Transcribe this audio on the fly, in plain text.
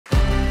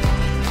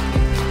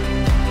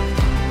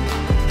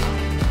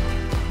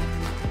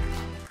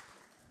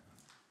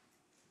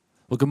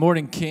Well, good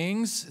morning,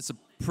 Kings. It's a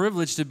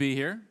privilege to be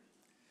here,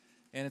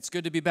 and it's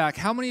good to be back.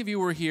 How many of you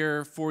were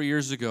here 4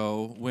 years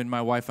ago when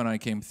my wife and I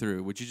came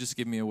through? Would you just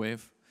give me a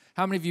wave?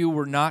 How many of you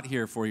were not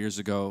here 4 years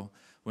ago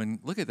when,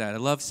 look at that, I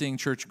love seeing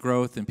church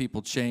growth and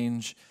people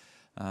change,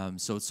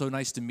 so it's so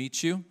nice to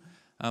meet you.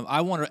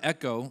 I want to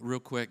echo real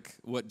quick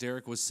what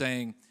Derek was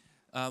saying.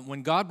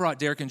 When God brought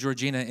Derek and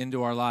Georgina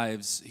into our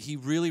lives, he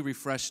really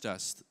refreshed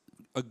us.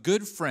 A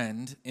good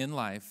friend in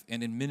life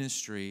and in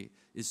ministry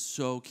is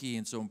so key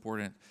and so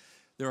important.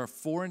 There are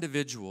 4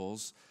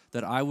 individuals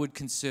that I would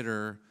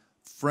consider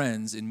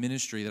friends in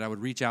ministry that I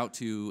would reach out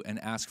to and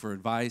ask for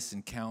advice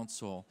and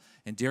counsel.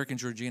 And Derek and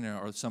Georgina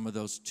are some of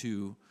those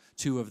two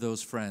of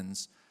those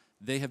friends.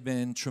 They have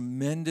been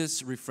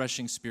tremendous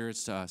refreshing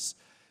spirits to us.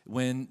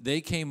 When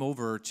they came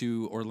over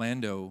to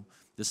Orlando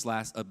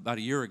about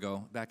a year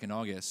ago, back in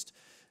August,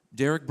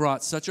 Derek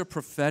brought such a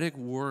prophetic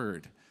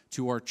word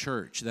to our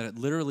church that it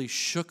literally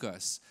shook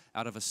us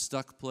out of a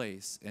stuck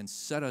place and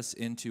set us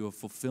into a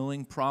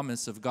fulfilling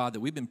promise of God that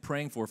we've been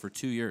praying for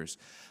 2 years.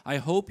 I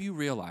hope you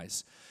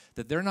realize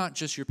that they're not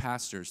just your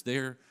pastors.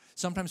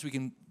 Sometimes we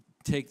can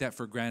take that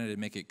for granted and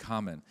make it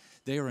common.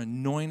 They are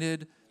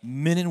anointed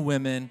men and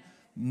women,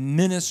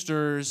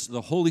 ministers.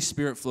 The Holy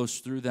Spirit flows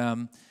through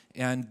them,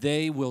 and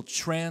they will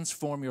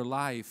transform your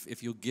life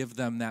if you'll give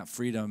them that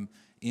freedom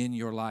in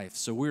your life.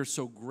 So we're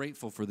so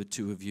grateful for the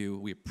two of you.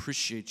 We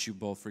appreciate you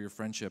both for your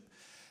friendship.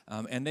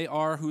 And they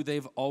are who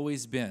they've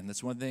always been.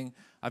 That's one thing.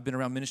 I've been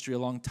around ministry a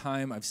long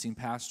time. I've seen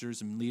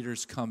pastors and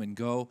leaders come and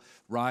go,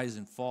 rise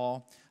and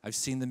fall. I've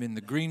seen them in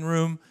the green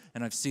room,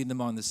 and I've seen them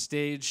on the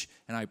stage,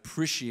 and I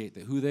appreciate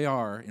that who they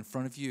are in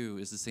front of you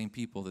is the same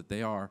people that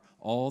they are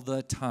all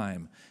the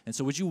time. And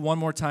so would you one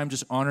more time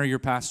just honor your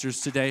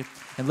pastors today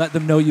and let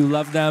them know you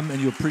love them and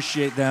you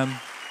appreciate them?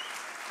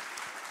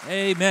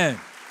 Amen.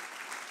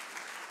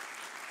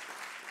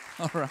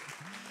 All right.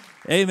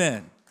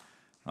 Amen.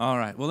 All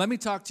right. Well, let me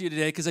talk to you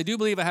today because I do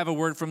believe I have a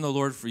word from the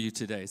Lord for you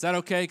today. Is that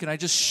okay? Can I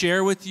just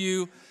share with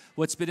you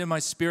what's been in my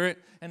spirit?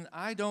 And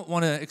I don't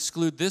want to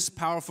exclude this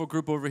powerful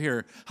group over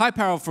here. Hi,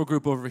 powerful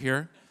group over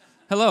here.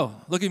 Hello.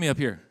 Look at me up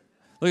here.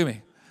 Look at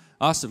me.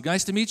 Awesome.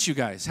 Nice to meet you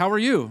guys. How are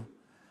you?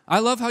 I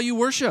love how you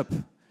worship.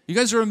 You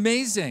guys are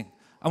amazing.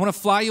 I want to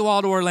fly you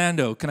all to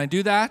Orlando. Can I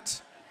do that?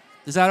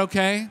 Is that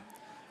okay?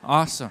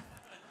 Awesome.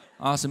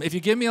 Awesome. If you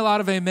give me a lot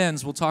of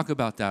amens, we'll talk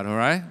about that, all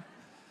right?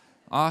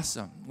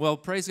 Awesome. Well,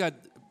 praise God.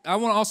 I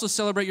want to also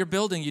celebrate your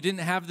building. You didn't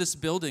have this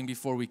building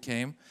before we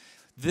came.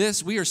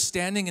 We are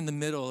standing in the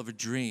middle of a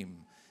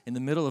dream, in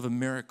the middle of a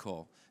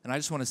miracle, and I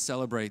just want to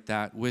celebrate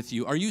that with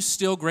you. Are you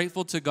still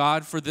grateful to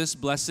God for this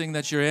blessing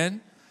that you're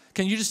in?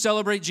 Can you just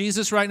celebrate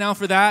Jesus right now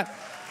for that?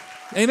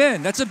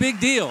 Amen. That's a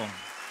big deal.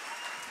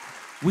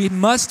 We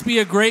must be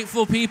a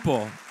grateful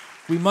people.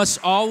 We must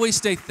always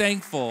stay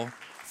thankful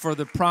for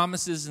the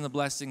promises and the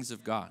blessings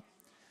of God.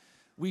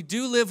 We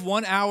do live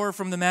 1 hour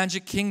from the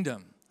Magic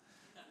Kingdom.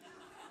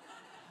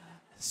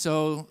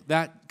 So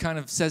that kind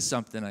of says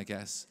something, I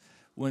guess.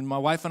 When my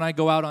wife and I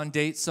go out on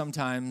dates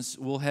sometimes,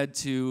 we'll head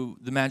to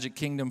the Magic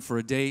Kingdom for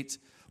a date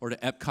or to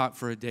Epcot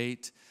for a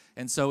date.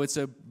 And so it's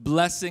a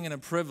blessing and a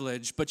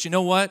privilege. But you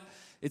know what?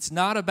 It's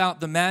not about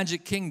the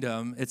Magic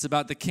Kingdom. It's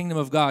about the kingdom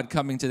of God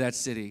coming to that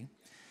city.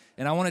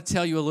 And I want to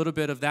tell you a little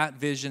bit of that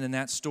vision and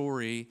that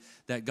story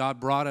that God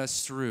brought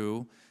us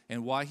through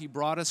and why he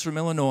brought us from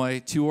Illinois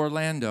to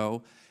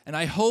Orlando. And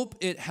I hope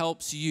it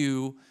helps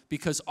you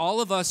because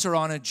all of us are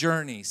on a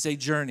journey. Say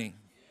journey.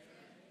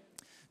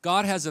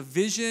 God has a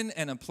vision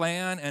and a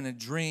plan and a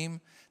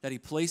dream that he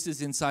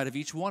places inside of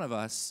each one of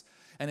us.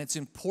 And it's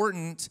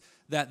important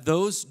that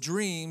those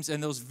dreams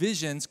and those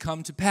visions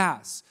come to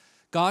pass.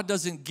 God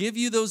doesn't give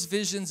you those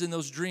visions and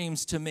those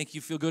dreams to make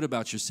you feel good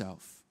about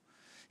yourself.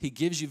 He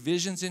gives you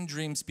visions and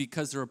dreams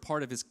because they're a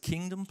part of his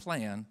kingdom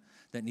plan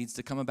that needs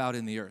to come about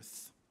in the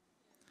earth.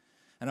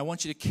 And I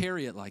want you to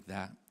carry it like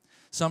that.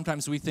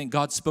 Sometimes we think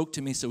God spoke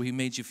to me so he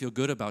made you feel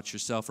good about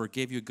yourself or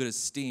gave you a good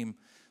esteem,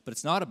 but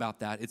it's not about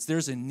that.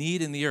 There's a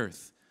need in the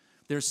earth.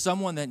 There's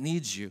someone that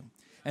needs you,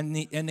 and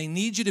they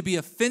need you to be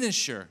a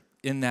finisher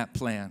in that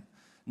plan.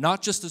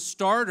 Not just a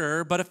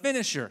starter, but a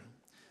finisher.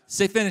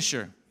 Say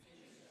finisher.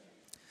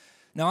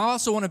 Now, I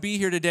also want to be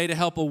here today to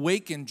help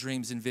awaken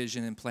dreams and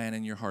vision and plan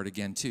in your heart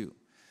again, too,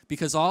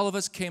 because all of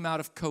us came out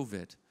of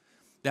COVID.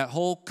 That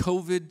whole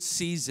COVID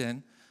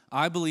season,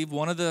 I believe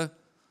one of the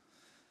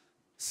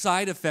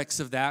side effects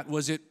of that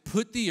was it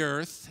put the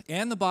earth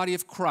and the body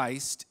of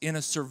Christ in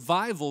a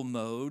survival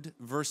mode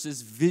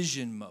versus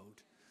vision mode,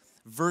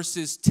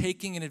 versus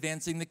taking and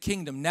advancing the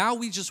kingdom. Now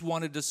we just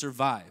wanted to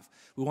survive.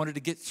 We wanted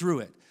to get through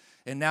it.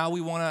 And now we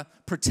want to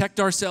protect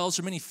ourselves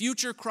from any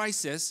future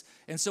crisis.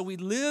 And so we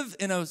live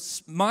in a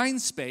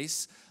mind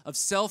space of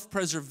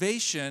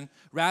self-preservation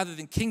rather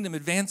than kingdom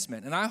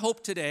advancement. And I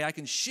hope today I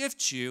can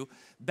shift you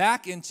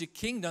back into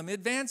kingdom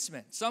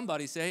advancement.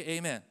 Somebody say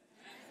amen.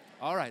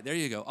 All right, there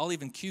you go. I'll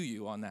even cue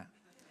you on that.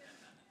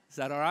 Is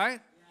that all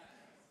right?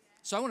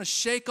 So I want to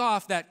shake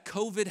off that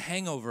COVID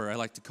hangover, I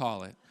like to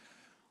call it,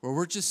 where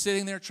we're just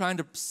sitting there trying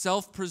to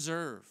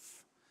self-preserve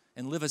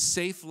and live a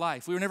safe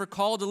life. We were never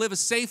called to live a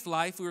safe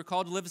life. We were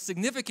called to live a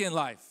significant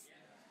life.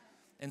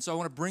 And so I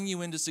want to bring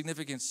you into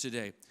significance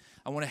today.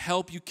 I want to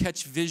help you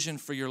catch vision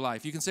for your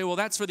life. You can say, well,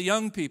 that's for the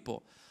young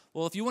people.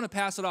 Well, if you want to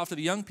pass it off to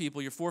the young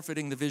people, you're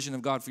forfeiting the vision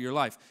of God for your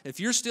life. If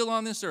you're still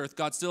on this earth,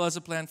 God still has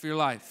a plan for your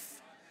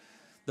life.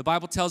 The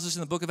Bible tells us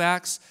in the book of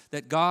Acts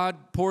that God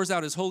pours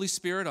out his Holy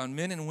Spirit on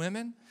men and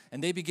women,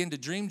 and they begin to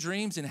dream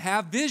dreams and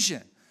have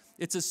vision.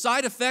 It's a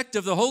side effect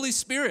of the Holy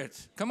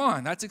Spirit. Come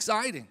on, that's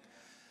exciting.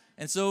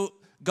 And so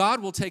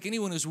God will take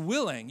anyone who's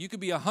willing. You could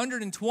be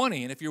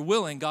 120, and if you're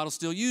willing, God will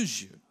still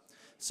use you.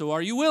 So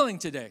are you willing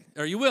today?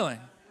 Are you willing?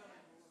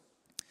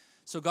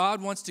 So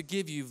God wants to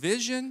give you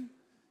vision,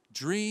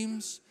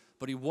 dreams,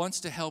 but he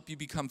wants to help you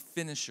become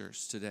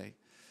finishers today.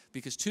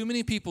 Because too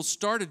many people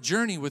start a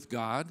journey with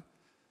God,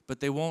 but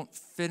they won't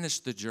finish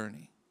the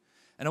journey.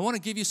 And I want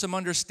to give you some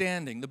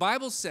understanding. The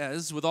Bible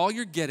says, with all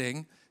you're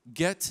getting,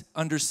 get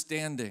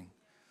understanding.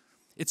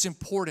 It's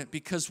important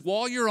because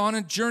while you're on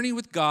a journey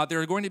with God,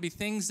 there are going to be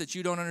things that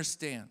you don't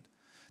understand.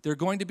 There are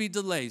going to be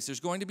delays. There's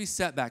going to be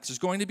setbacks. There's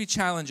going to be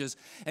challenges.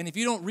 And if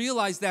you don't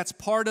realize that's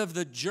part of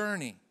the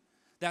journey,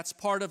 that's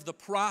part of the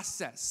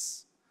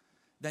process,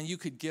 then you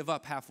could give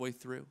up halfway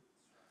through.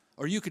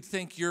 Or you could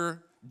think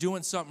you're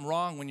doing something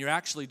wrong when you're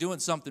actually doing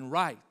something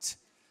right.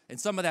 And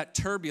some of that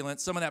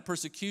turbulence, some of that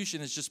persecution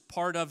is just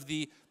part of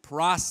the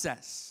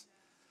process.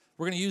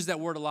 We're going to use that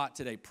word a lot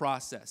today,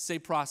 process. Say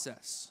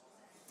process.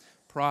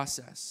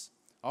 Process.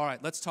 All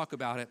right, let's talk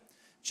about it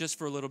just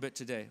for a little bit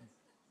today.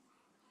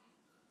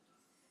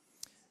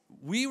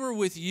 We were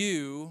with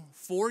you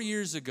 4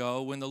 years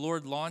ago when the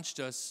Lord launched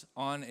us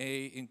on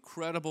an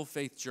incredible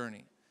faith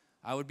journey.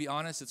 I would be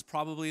honest, it's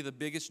probably the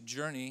biggest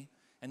journey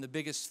and the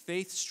biggest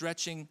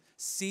faith-stretching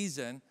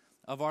season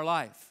of our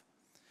life.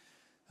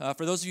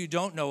 For those of you who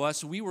don't know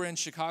us, we were in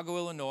Chicago,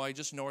 Illinois,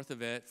 just north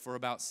of it, for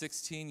about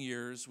 16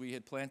 years. We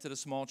had planted a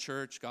small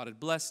church. God had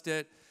blessed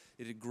it.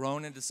 It had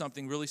grown into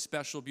something really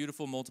special,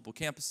 beautiful, multiple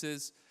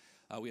campuses.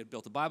 We had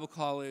built a Bible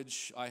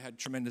college. I had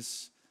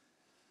tremendous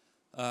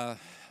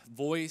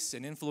voice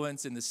and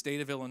influence in the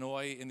state of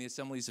Illinois in the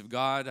Assemblies of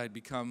God. I'd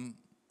become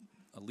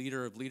a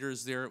leader of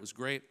leaders there. It was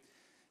great.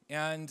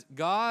 And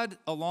God,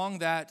 along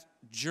that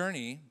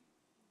journey,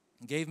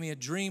 gave me a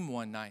dream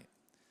one night.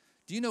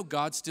 Do you know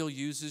God still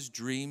uses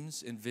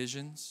dreams and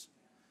visions?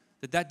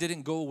 That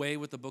didn't go away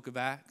with the book of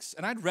Acts?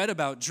 And I'd read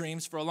about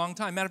dreams for a long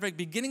time. Matter of fact,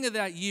 beginning of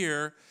that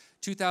year,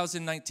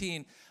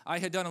 2019, I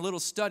had done a little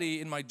study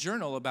in my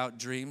journal about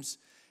dreams.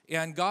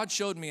 And God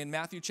showed me in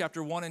Matthew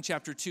chapter 1 and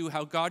chapter 2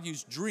 how God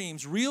used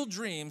dreams, real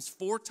dreams,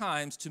 4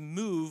 times to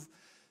move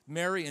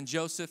Mary and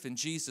Joseph and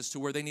Jesus to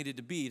where they needed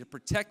to be, to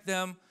protect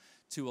them,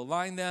 to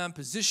align them,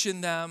 position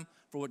them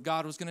for what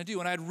God was going to do.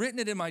 And I had written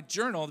it in my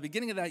journal at the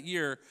beginning of that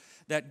year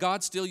that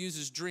God still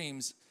uses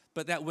dreams,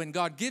 but that when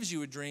God gives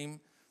you a dream,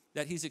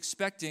 that he's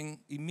expecting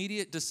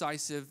immediate,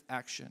 decisive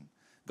action.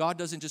 God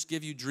doesn't just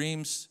give you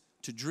dreams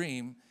to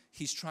dream.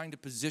 He's trying to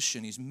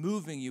position. He's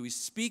moving you. He's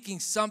speaking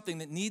something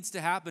that needs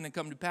to happen and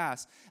come to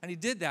pass. And he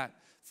did that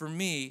for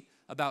me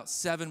about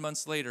 7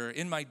 months later.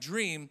 In my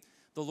dream,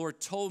 the Lord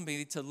told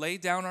me to lay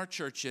down our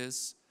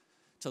churches,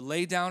 to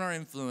lay down our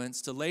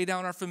influence, to lay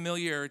down our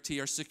familiarity,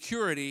 our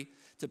security,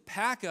 to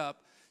pack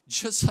up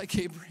just like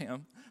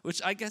Abraham,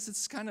 which I guess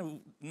it's kind of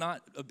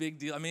not a big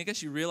deal. I mean, I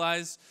guess you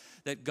realize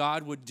that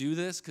God would do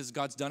this because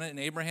God's done it in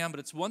Abraham, but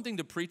it's one thing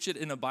to preach it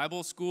in a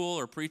Bible school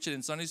or preach it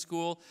in Sunday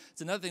school.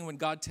 It's another thing when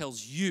God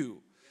tells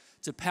you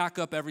to pack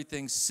up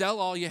everything, sell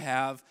all you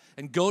have,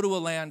 and go to a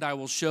land I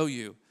will show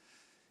you.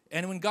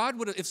 And when if God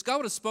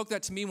would have spoke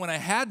that to me when I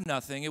had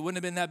nothing, it wouldn't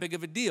have been that big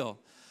of a deal.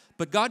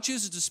 But God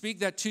chooses to speak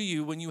that to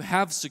you when you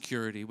have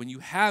security, when you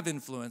have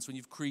influence, when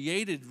you've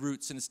created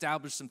roots and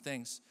established some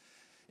things.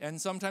 And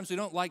sometimes we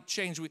don't like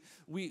change.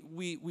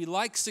 We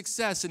like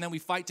success, and then we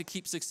fight to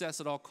keep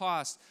success at all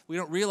costs. We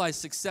don't realize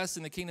success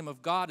in the kingdom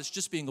of God is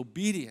just being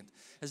obedient.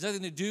 It has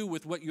nothing to do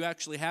with what you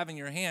actually have in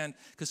your hand,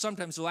 because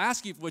sometimes he'll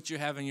ask you for what you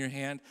have in your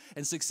hand,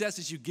 and success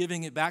is you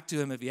giving it back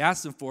to him if you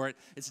ask him for it.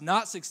 It's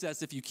not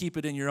success if you keep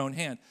it in your own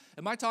hand.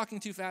 Am I talking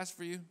too fast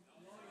for you?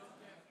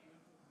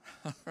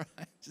 All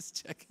right,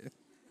 just checking.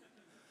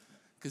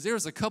 Because there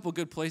was a couple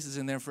good places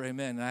in there for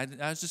amen.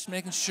 I was just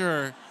making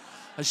sure.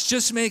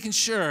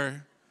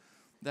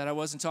 That I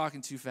wasn't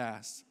talking too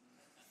fast.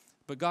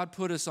 But God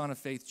put us on a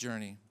faith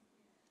journey.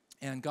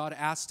 And God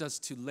asked us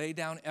to lay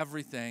down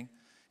everything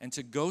and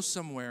to go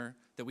somewhere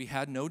that we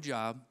had no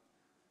job.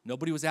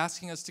 Nobody was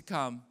asking us to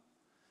come.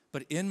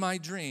 But in my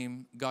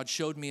dream, God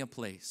showed me a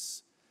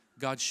place.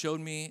 God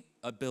showed me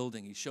a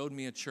building. He showed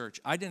me a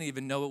church. I didn't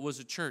even know it was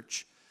a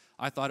church.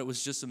 I thought it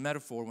was just a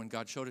metaphor when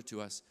God showed it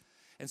to us.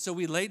 And so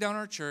we laid down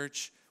our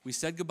church. We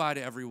said goodbye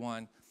to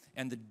everyone.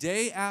 And the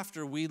day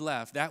after we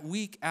left, that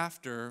week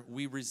after,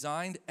 we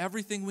resigned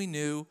everything we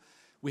knew.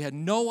 We had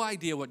no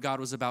idea what God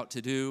was about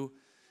to do.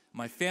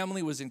 My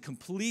family was in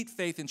complete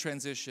faith and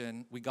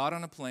transition. We got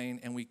on a plane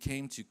and we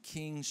came to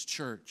King's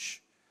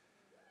Church.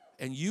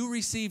 And you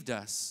received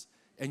us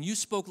and you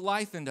spoke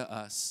life into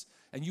us.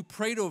 and you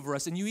prayed over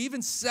us, and you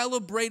even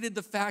celebrated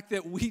the fact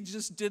that we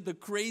just did the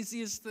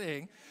craziest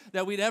thing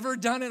that we'd ever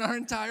done in our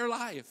entire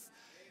life.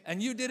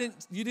 And you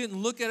didn't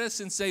look at us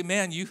and say,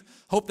 man, you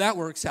hope that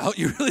works out.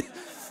 You really,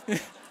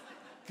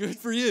 good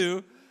for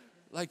you.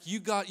 Like you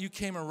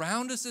came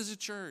around us as a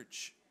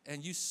church,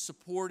 and you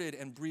supported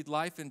and breathed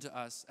life into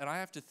us. And I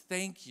have to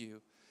thank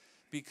you,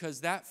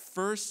 because that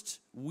first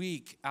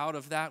week out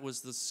of that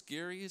was the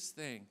scariest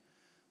thing.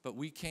 But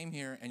we came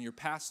here, and your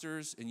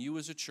pastors and you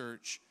as a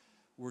church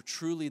were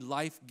truly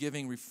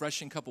life-giving,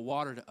 refreshing cup of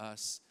water to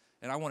us.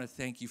 And I want to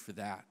thank you for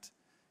that.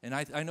 And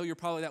I know you're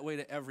probably that way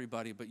to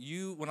everybody, but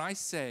when I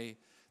say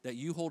that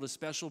you hold a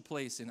special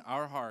place in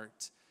our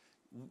heart,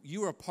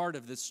 you are a part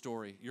of this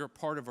story. You're a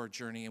part of our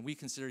journey, and we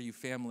consider you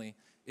family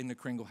in the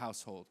Kringel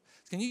household.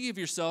 Can you give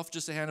yourself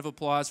just a hand of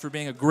applause for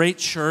being a great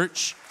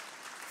church,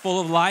 full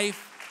of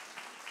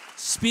life,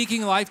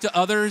 speaking life to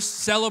others,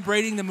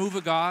 celebrating the move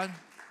of God,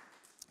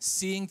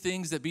 seeing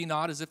things that be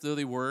not as if though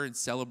they were, and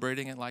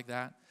celebrating it like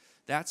that?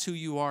 That's who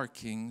you are,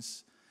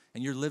 Kings,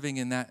 and you're living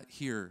in that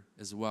here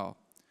as well.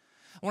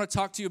 I want to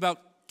talk to you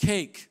about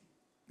cake.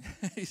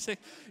 He's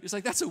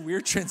like, that's a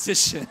weird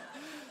transition.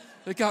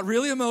 It got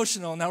really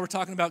emotional. Now we're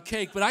talking about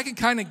cake, but I can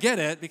kind of get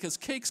it because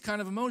cake's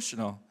kind of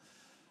emotional.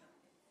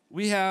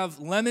 We have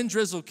lemon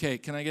drizzle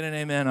cake. Can I get an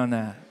amen on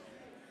that?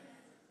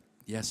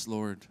 Yes,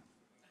 Lord.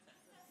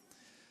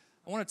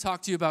 I want to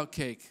talk to you about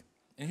cake,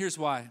 and here's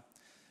why.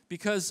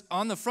 Because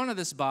on the front of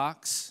this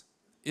box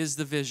is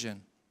the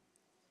vision.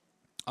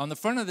 On the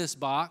front of this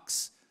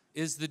box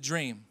is the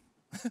dream.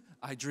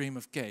 I dream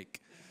of cake.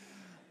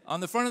 On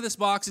the front of this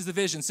box is the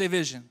vision. Say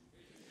vision.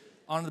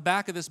 On the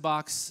back of this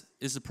box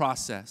is the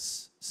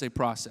process. Say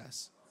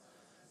process.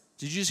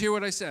 Did you just hear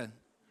what I said?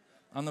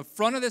 On the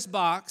front of this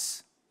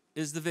box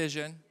is the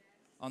vision.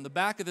 On the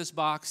back of this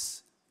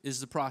box is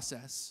the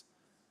process.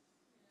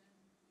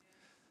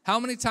 How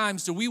many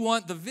times do we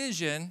want the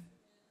vision,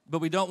 but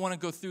we don't want to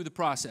go through the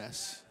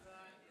process?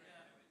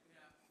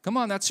 Come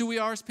on, that's who we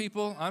are as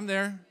people. I'm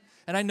there.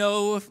 And I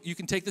know if you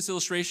can take this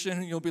illustration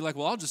and you'll be like,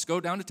 well, I'll just go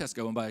down to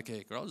Tesco and buy a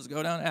cake, or I'll just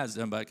go down to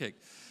Asda and buy a cake.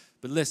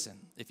 But listen,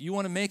 if you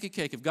want to make a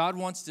cake, if God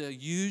wants to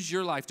use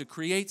your life to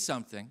create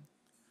something,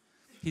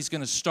 he's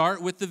going to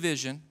start with the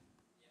vision,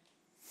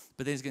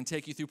 but then he's going to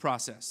take you through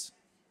process.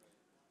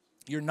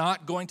 You're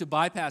not going to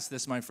bypass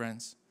this, my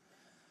friends.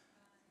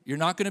 You're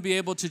not going to be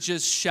able to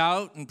just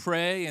shout and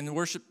pray and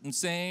worship and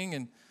sing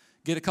and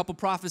get a couple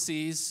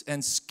prophecies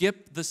and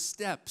skip the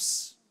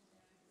steps.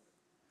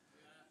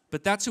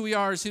 But that's who we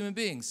are as human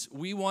beings.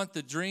 We want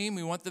the dream.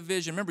 We want the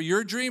vision. Remember,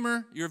 you're a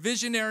dreamer. You're a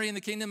visionary in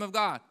the kingdom of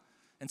God.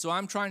 And so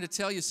I'm trying to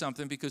tell you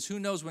something, because who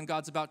knows when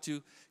God's about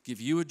to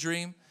give you a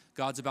dream.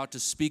 God's about to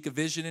speak a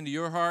vision into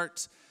your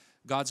heart.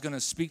 God's going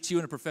to speak to you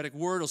in a prophetic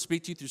word. He'll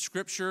speak to you through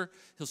Scripture.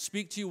 He'll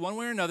speak to you one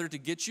way or another to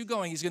get you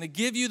going. He's going to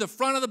give you the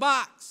front of the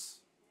box.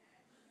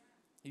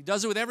 He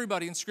does it with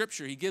everybody in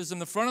Scripture. He gives them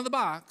the front of the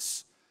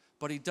box,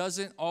 but he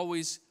doesn't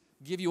always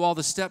give you all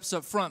the steps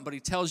up front, but he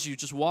tells you,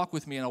 just walk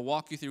with me, and I'll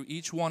walk you through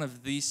each one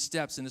of these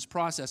steps in this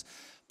process.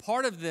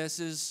 Part of this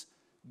is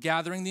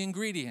gathering the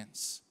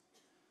ingredients.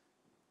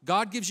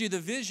 God gives you the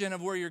vision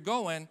of where you're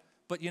going,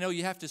 but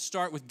you have to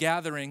start with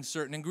gathering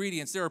certain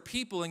ingredients. There are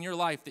people in your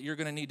life that you're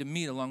going to need to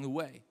meet along the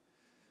way.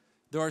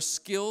 There are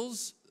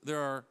skills, there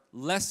are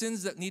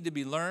lessons that need to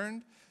be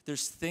learned.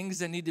 There's things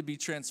that need to be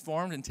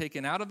transformed and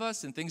taken out of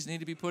us, and things need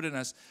to be put in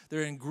us.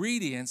 There are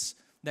ingredients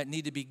that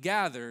need to be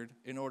gathered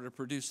in order to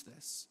produce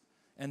this.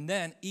 And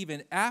then,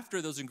 even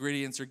after those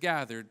ingredients are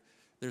gathered,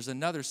 there's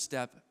another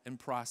step and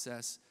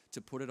process to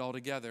put it all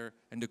together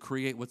and to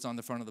create what's on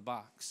the front of the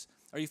box.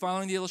 Are you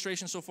following the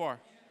illustration so far?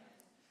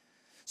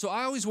 So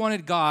I always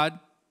wanted God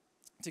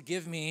to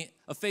give me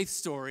a faith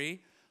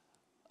story,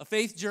 a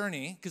faith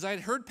journey, because I had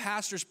heard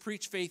pastors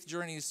preach faith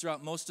journeys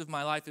throughout most of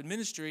my life in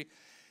ministry,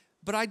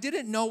 but I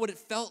didn't know what it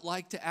felt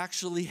like to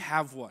actually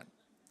have one.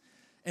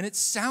 And it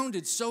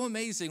sounded so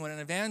amazing when an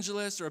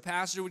evangelist or a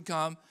pastor would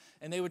come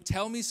and they would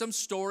tell me some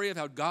story of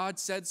how God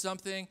said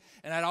something,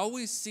 and I'd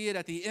always see it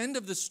at the end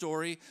of the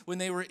story when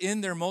they were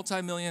in their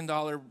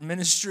multi-million-dollar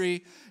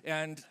ministry,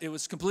 and it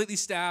was completely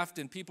staffed,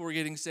 and people were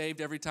getting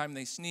saved every time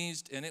they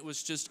sneezed, and it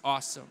was just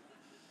awesome.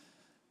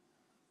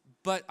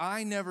 But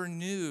I never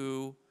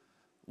knew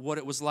what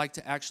it was like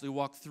to actually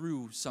walk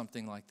through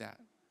something like that,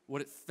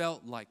 what it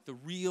felt like, the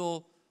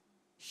real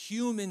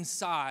human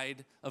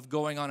side of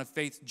going on a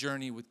faith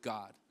journey with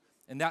God.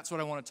 And that's what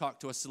I want to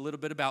talk to us a little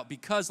bit about,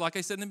 because, like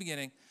I said in the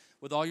beginning,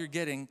 with all you're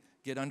getting,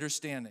 get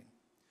understanding.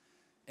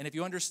 And if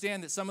you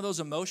understand that some of those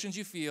emotions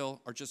you feel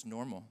are just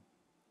normal,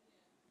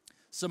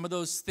 some of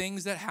those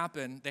things that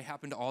happen, they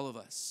happen to all of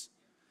us.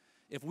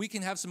 If we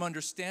can have some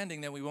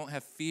understanding, then we won't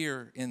have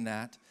fear in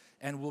that,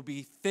 and we'll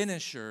be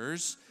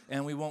finishers,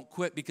 and we won't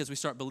quit because we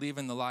start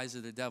believing the lies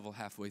of the devil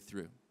halfway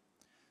through.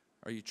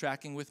 Are you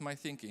tracking with my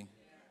thinking?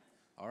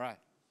 All right.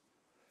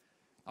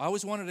 I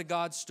always wanted a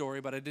God story,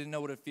 but I didn't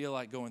know what it'd feel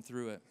like going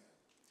through it.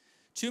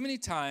 Too many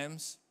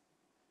times,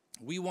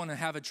 we want to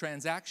have a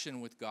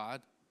transaction with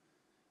God,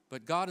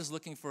 but God is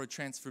looking for a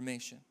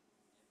transformation.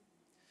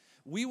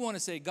 We want to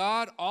say,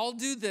 God, I'll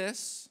do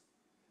this,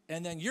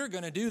 and then you're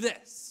going to do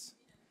this.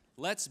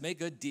 Let's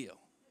make a deal.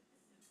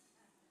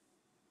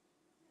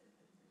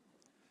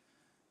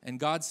 And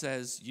God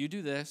says, you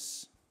do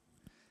this.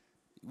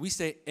 We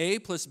say A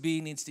plus B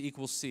needs to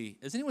equal C.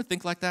 Does anyone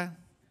think like that?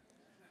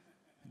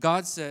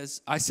 God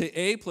says, I say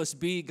A plus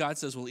B, God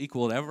says will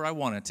equal whatever I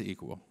want it to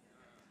equal.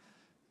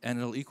 And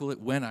it'll equal it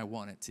when I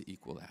want it to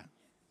equal that.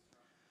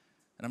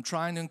 And I'm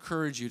trying to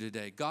encourage you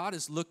today. God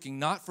is looking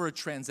not for a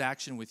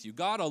transaction with you.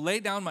 God will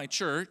lay down my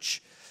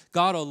church.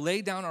 God will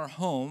lay down our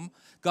home.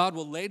 God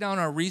will lay down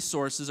our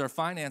resources, our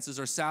finances,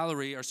 our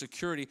salary, our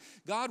security.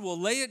 God will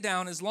lay it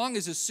down as long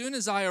as soon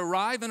as I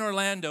arrive in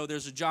Orlando,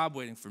 there's a job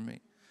waiting for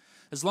me.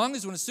 As long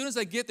as as soon as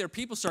I get there,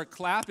 people start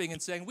clapping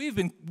and saying, we've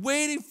been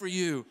waiting for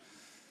you.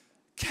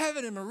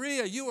 Kevin and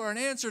Maria, you are an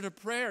answer to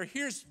prayer.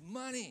 Here's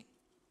money.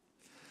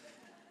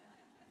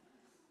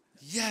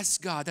 Yes,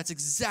 God, that's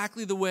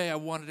exactly the way I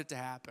wanted it to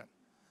happen.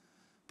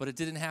 But it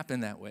didn't happen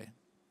that way.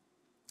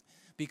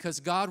 Because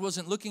God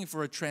wasn't looking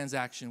for a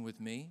transaction with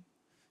me.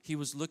 He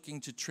was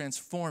looking to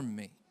transform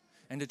me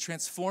and to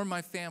transform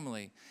my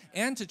family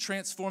and to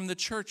transform the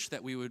church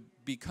that we would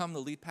become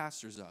the lead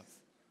pastors of.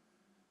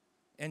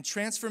 And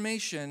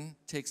transformation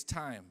takes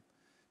time.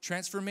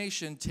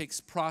 Transformation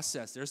takes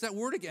process. There's that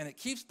word again. It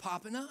keeps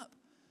popping up.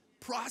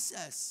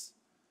 Process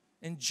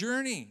and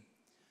journey.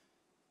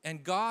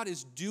 And God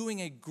is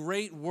doing a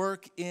great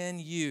work in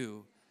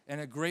you and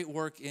a great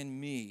work in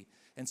me.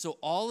 And so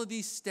all of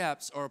these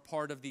steps are a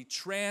part of the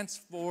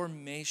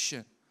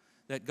transformation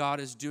that God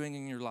is doing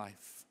in your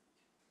life.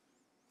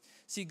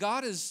 See,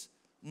 God is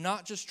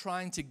not just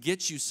trying to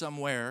get you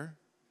somewhere.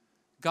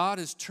 God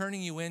is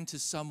turning you into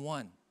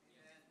someone.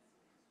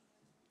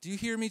 Do you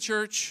hear me,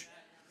 church?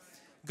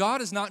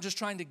 God is not just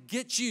trying to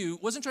get you,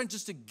 wasn't trying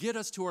just to get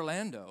us to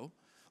Orlando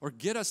or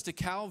get us to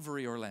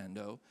Calvary,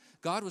 Orlando.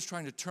 God was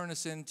trying to turn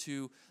us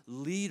into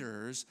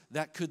leaders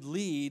that could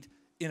lead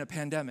in a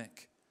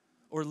pandemic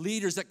or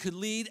leaders that could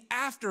lead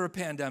after a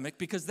pandemic,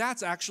 because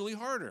that's actually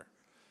harder.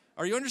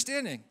 Are you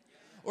understanding?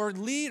 Or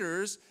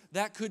leaders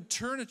that could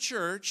turn a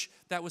church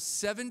that was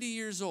 70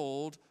 years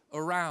old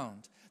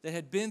around, that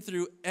had been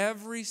through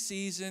every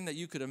season that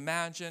you could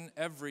imagine,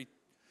 every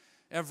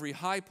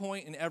high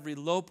point and every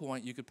low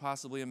point you could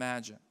possibly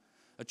imagine.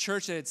 A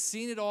church that had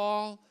seen it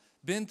all,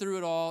 been through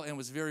it all, and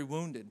was very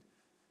wounded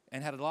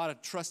and had a lot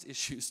of trust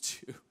issues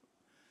too.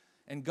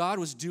 And God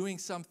was doing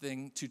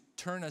something to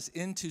turn us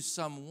into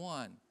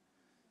someone,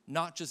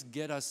 not just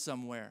get us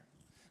somewhere.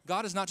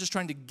 God is not just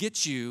trying to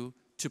get you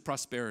to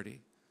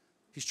prosperity.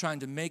 He's trying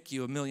to make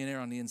you a millionaire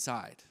on the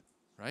inside,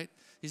 right?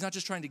 He's not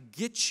just trying to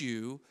get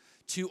you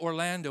to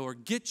Orlando or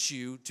get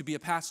you to be a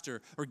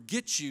pastor or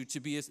get you to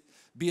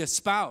be a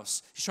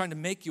spouse. He's trying to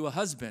make you a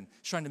husband.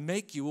 He's trying to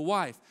make you a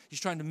wife.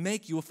 He's trying to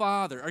make you a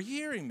father. Are you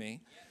hearing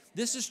me?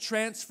 This is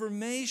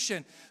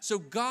transformation. So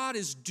God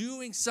is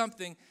doing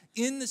something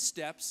in the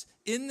steps,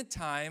 in the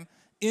time,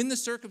 in the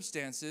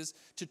circumstances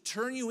to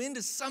turn you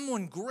into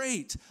someone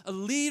great, a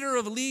leader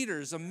of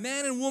leaders, a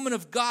man and woman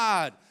of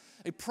God,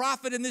 a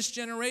prophet in this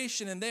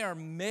generation, and they are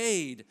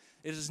made.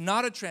 It is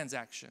not a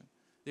transaction.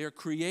 They are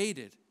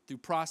created through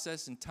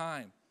process and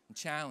time and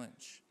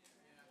challenge.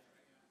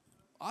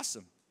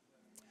 Awesome.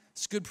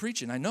 It's good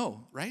preaching, I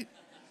know, right?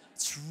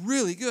 It's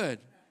really good.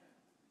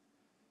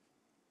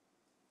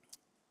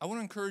 I want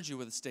to encourage you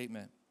with a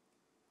statement.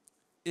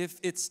 If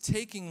it's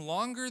taking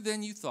longer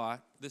than you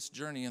thought, this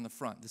journey in the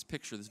front, this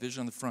picture, this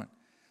vision on the front,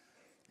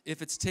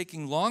 if it's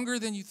taking longer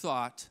than you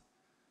thought,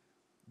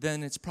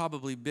 then it's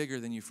probably bigger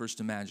than you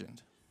first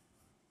imagined.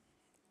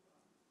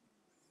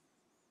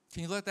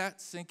 Can you let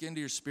that sink into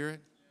your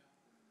spirit?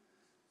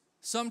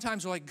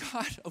 Sometimes we're like,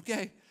 God,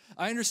 okay,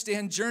 I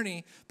understand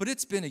journey, but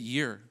it's been a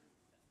year.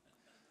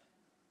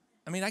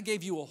 I mean, I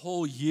gave you a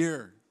whole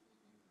year.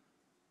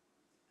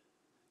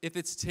 If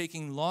it's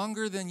taking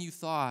longer than you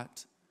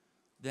thought,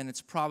 then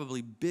it's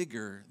probably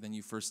bigger than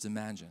you first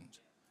imagined.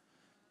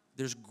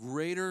 There's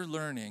greater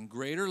learning,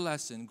 greater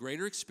lesson,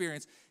 greater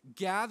experience,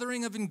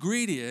 gathering of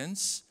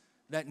ingredients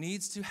that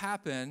needs to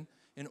happen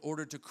in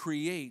order to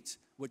create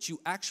what you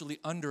actually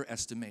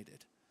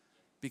underestimated.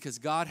 Because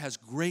God has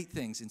great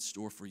things in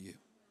store for you.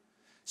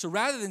 So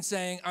rather than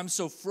saying, I'm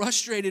so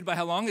frustrated by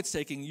how long it's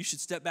taking, you should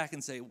step back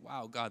and say,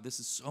 wow, God, this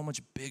is so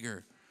much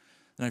bigger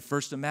than I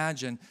first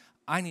imagined.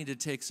 I need to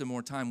take some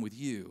more time with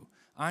you.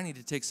 I need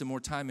to take some more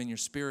time in your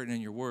spirit and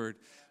in your word,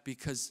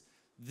 because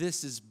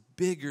this is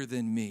bigger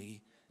than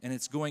me, and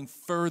it's going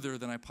further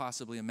than I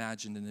possibly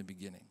imagined in the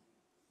beginning.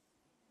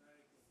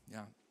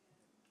 Yeah.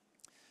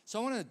 So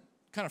I want to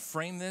kind of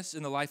frame this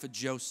in the life of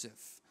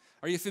Joseph.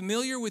 Are you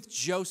familiar with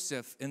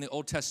Joseph in the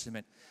Old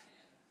Testament?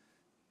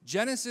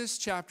 Genesis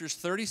chapters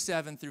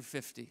 37 through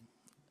 50.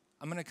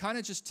 I'm going to kind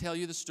of just tell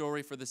you the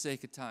story for the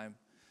sake of time,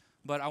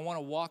 but I want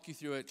to walk you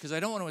through it because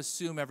I don't want to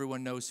assume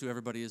everyone knows who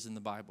everybody is in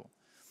the Bible.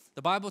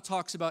 The Bible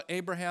talks about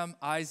Abraham,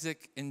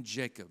 Isaac, and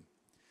Jacob.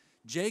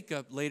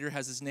 Jacob later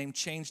has his name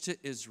changed to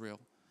Israel.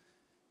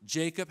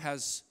 Jacob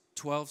has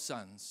 12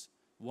 sons.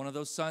 One of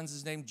those sons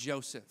is named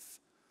Joseph.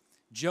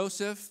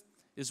 Joseph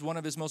is one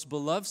of his most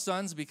beloved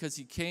sons because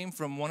he came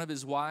from one of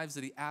his wives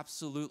that he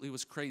absolutely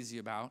was crazy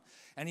about.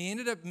 And he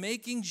ended up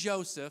making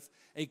Joseph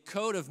a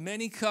coat of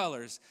many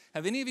colors.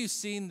 Have any of you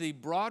seen the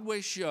Broadway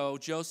show,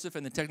 Joseph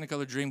and the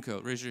Technicolor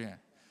Dreamcoat? Raise your hand.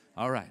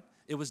 All right.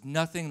 It was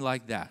nothing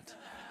like that.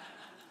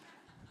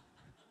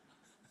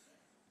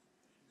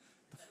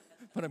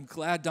 But I'm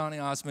glad Donny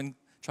Osmond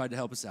tried to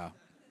help us out.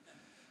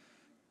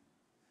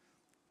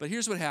 But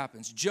here's what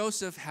happens.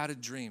 Joseph had a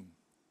dream.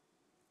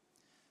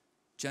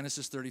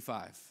 Genesis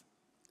 35.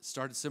 It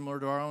started similar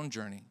to our own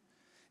journey.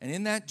 And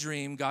in that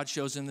dream, God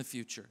shows him the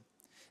future.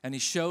 And he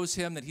shows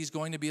him that he's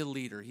going to be a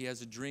leader. He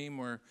has a dream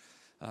where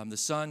the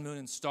sun, moon,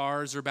 and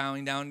stars are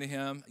bowing down to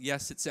him.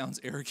 Yes, it sounds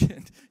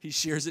arrogant. He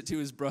shares it to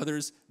his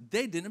brothers.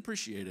 They didn't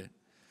appreciate it.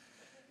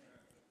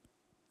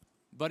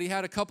 But he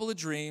had a couple of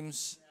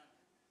dreams,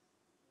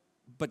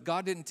 but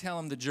God didn't tell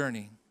him the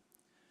journey.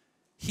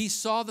 He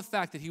saw the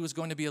fact that he was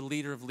going to be a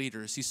leader of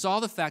leaders. He saw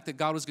the fact that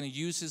God was going to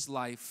use his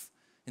life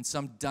in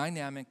some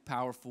dynamic,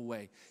 powerful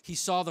way. He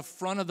saw the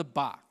front of the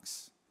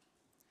box,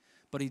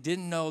 but he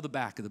didn't know the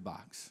back of the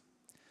box.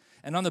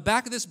 And on the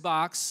back of this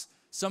box,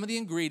 some of the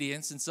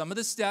ingredients and some of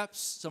the steps,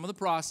 some of the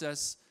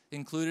process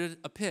included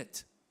a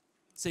pit.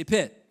 Say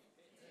pit.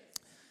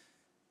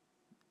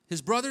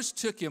 His brothers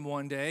took him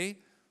one day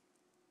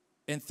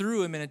and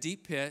threw him in a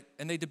deep pit,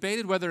 and they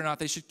debated whether or not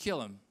they should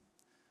kill him.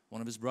 One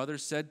of his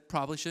brothers said,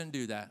 probably shouldn't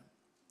do that.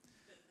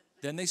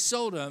 Then they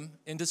sold him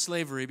into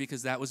slavery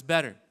because that was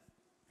better.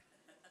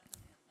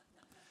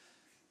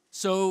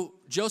 So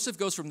Joseph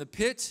goes from the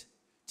pit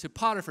to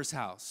Potiphar's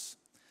house.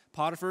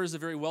 Potiphar is a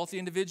very wealthy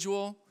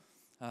individual.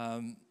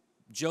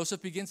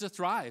 Joseph begins to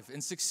thrive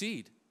and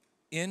succeed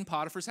in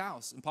Potiphar's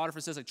house. And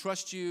Potiphar says, I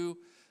trust you.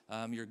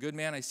 You're a good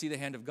man. I see the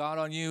hand of God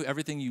on you.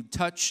 Everything you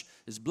touch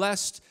is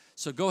blessed.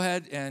 So go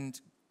ahead and,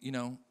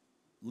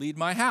 lead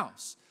my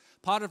house.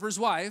 Potiphar's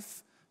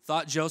wife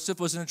thought Joseph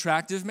was an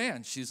attractive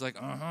man. She's like,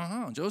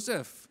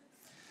 Joseph.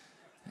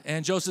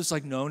 And Joseph's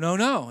like, no.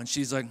 And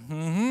she's like,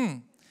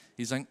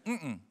 He's like,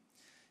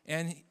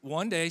 And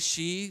one day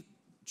she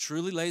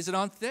truly lays it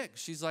on thick.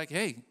 She's like,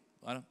 hey,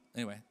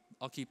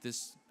 I'll keep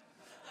this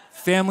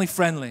family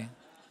friendly.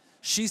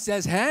 She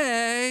says,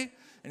 hey.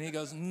 And he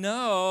goes,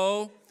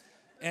 no.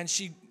 And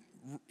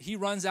he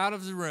runs out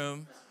of the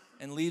room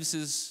and leaves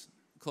his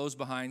clothes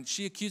behind.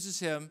 She accuses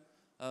him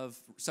of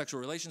sexual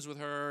relations with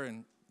her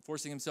and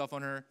forcing himself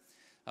on her.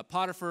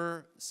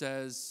 Potiphar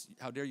says,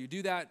 how dare you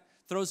do that?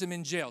 Throws him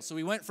in jail. So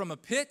he went from a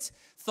pit,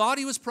 thought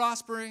he was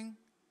prospering,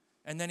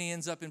 and then he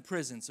ends up in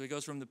prison. So he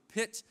goes from the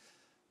pit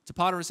to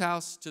Potiphar's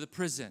house to the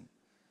prison.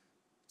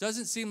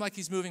 Doesn't seem like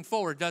he's moving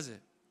forward, does it?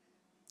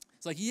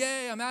 It's like,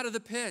 yay, I'm out of the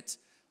pit.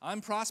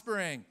 I'm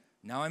prospering.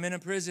 Now I'm in a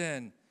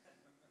prison.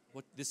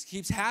 This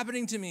keeps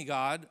happening to me,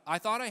 God. I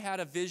thought I had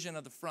a vision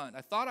of the front.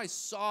 I thought I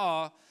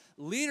saw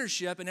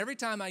leadership, and every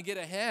time I get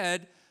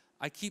ahead,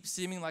 I keep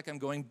seeming like I'm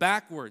going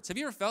backwards. Have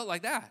you ever felt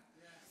like that?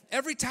 Yeah.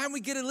 Every time we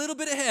get a little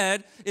bit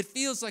ahead, it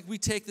feels like we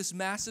take this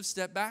massive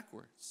step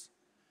backwards.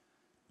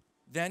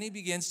 Then he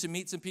begins to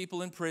meet some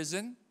people in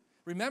prison.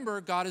 Remember,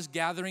 God is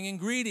gathering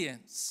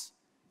ingredients.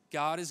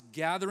 God is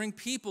gathering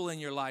people in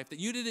your life that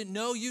you didn't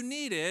know you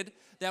needed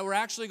that were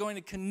actually going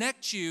to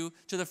connect you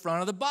to the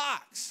front of the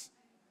box.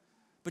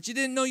 But you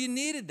didn't know you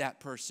needed that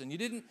person.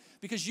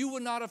 Because you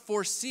would not have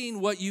foreseen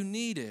what you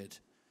needed.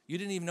 You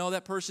didn't even know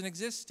that person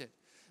existed.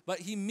 But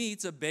he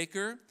meets a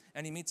baker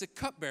and he meets a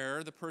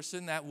cupbearer, the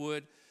person that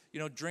would,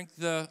 bring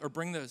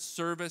the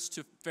service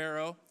to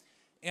Pharaoh.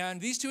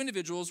 And these two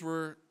individuals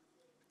were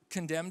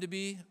condemned to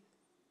be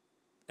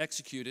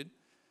executed.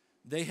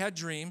 They had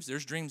dreams.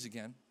 There's dreams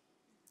again.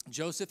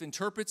 Joseph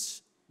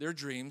interprets their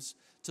dreams.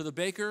 To the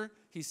baker,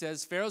 he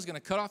says, Pharaoh's going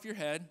to cut off your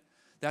head.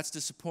 That's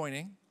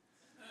disappointing.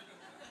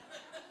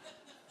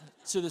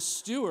 To the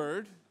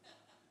steward,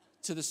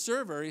 to the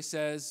server, he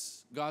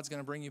says, God's going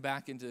to bring you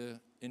back into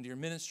your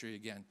ministry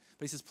again.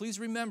 But he says, please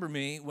remember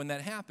me when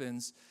that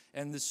happens.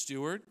 And the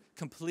steward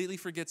completely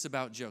forgets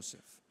about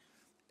Joseph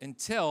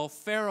until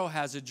Pharaoh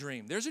has a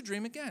dream. There's a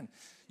dream again.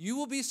 You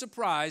will be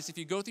surprised if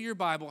you go through your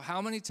Bible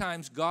how many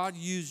times God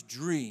used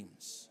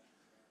dreams.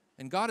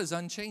 And God is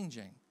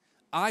unchanging.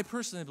 I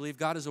personally believe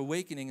God is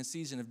awakening a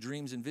season of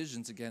dreams and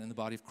visions again in the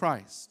body of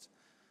Christ.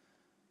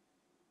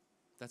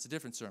 That's a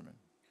different sermon.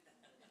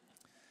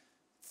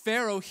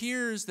 Pharaoh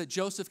hears that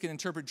Joseph can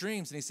interpret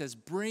dreams, and he says,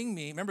 bring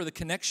me. Remember the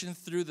connection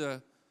through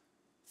the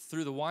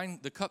wine,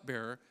 the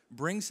cupbearer,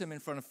 brings him in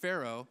front of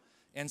Pharaoh.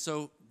 And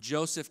so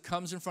Joseph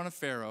comes in front of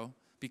Pharaoh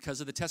because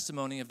of the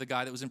testimony of the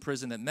guy that was in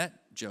prison that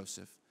met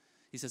Joseph.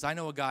 He says, I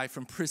know a guy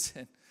from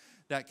prison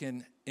that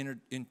can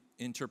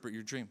interpret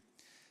your dream.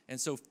 And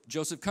so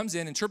Joseph comes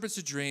in, interprets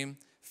the dream.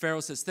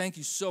 Pharaoh says, thank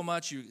you so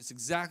much. It's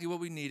exactly what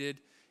we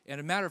needed.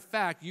 And a matter of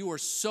fact, you are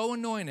so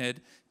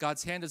anointed.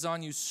 God's hand is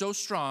on you so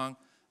strong.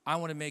 I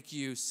want to make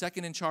you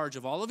second in charge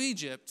of all of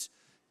Egypt,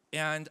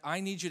 and I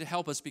need you to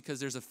help us because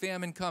there's a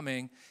famine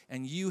coming,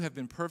 and you have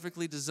been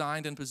perfectly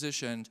designed and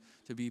positioned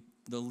to be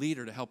the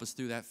leader to help us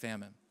through that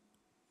famine.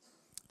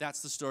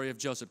 That's the story of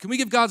Joseph. Can we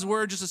give God's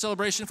word just a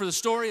celebration for the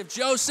story of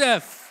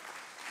Joseph?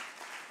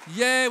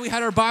 Yay, we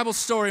had our Bible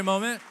story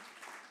moment.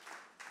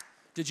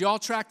 Did you all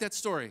track that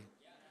story?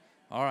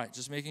 All right,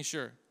 just making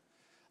sure.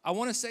 I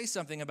want to say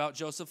something about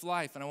Joseph's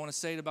life, and I want to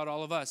say it about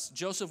all of us.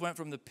 Joseph went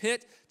from the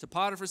pit to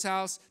Potiphar's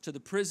house to the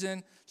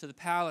prison to the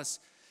palace.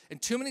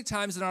 And too many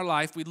times in our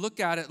life, we look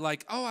at it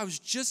like, oh, I was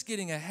just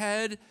getting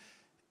ahead,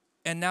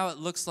 and now it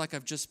looks like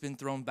I've just been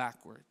thrown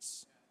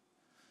backwards.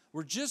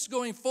 We're just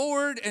going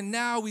forward, and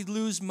now we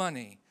lose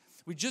money.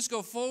 We just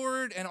go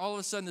forward, and all of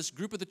a sudden, this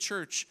group of the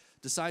church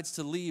decides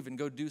to leave and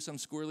go do some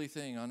squirrely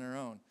thing on their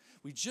own.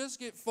 We just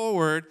get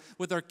forward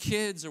with our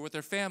kids or with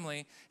our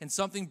family, and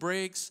something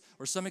breaks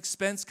or some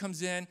expense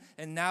comes in,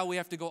 and now we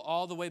have to go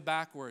all the way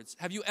backwards.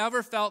 Have you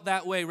ever felt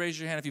that way? Raise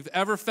your hand if you've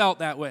ever felt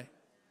that way.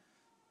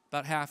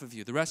 About half of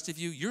you. The rest of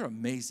you, you're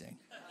amazing.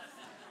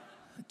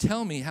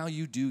 Tell me how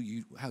you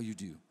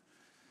do.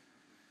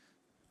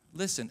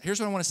 Listen, here's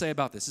what I want to say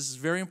about this. This is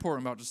very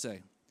important about to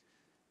say.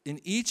 In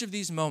each of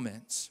these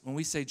moments, when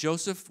we say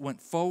Joseph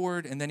went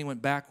forward and then he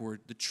went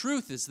backward, the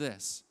truth is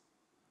this.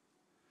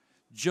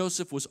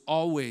 Joseph was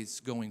always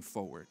going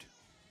forward.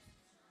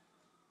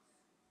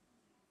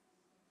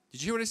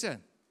 Did you hear what I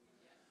said?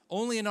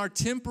 Only in our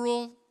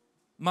temporal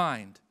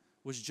mind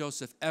was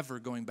Joseph ever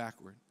going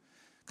backward.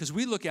 Because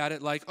we look at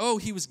it like, oh,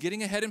 he was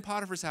getting ahead in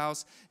Potiphar's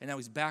house, and now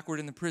he's backward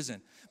in the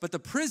prison. But the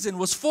prison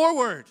was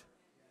forward.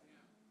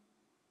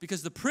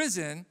 Because the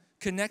prison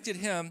connected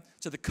him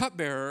to the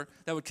cupbearer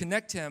that would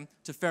connect him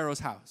to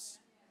Pharaoh's house.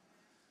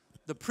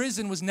 The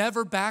prison was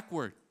never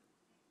backward.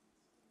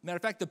 Matter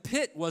of fact, the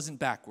pit wasn't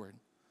backward.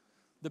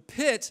 The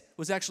pit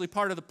was actually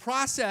part of the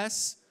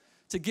process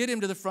to get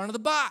him to the front of the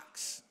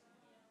box.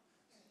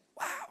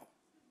 Wow.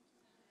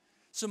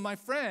 So my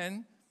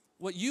friend,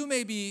 what you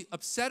may be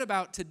upset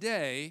about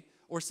today,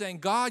 or saying,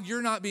 God,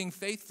 you're not being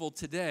faithful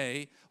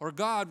today, or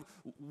God,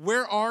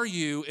 where are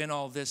you in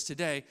all this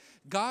today?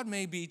 God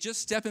may be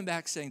just stepping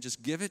back saying,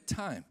 just give it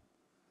time.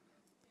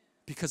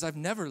 Because I've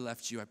never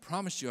left you. I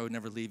promised you I would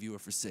never leave you or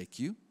forsake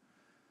you.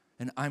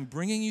 And I'm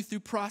bringing you through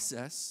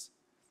process,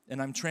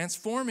 and I'm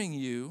transforming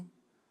you,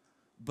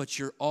 but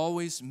you're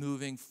always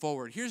moving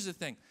forward. Here's the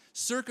thing.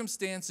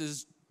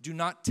 Circumstances do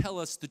not tell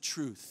us the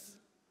truth.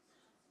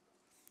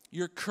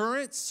 Your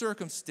current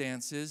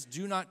circumstances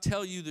do not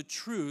tell you the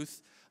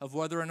truth of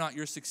whether or not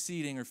you're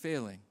succeeding or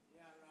failing.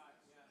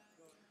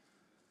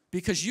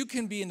 Because you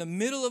can be in the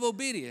middle of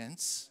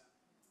obedience,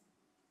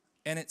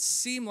 and it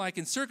seem like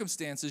in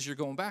circumstances you're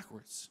going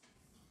backwards.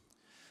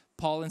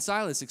 Paul and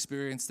Silas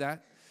experienced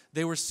that.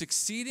 They were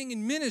succeeding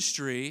in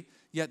ministry,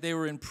 yet they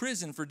were in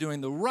prison for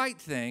doing the right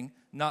thing,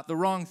 not the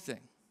wrong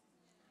thing.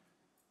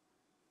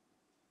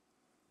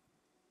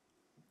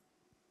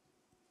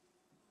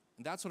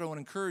 And that's what I want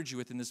to encourage you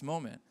with in this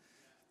moment,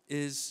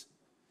 is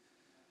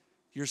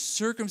your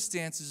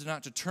circumstances do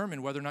not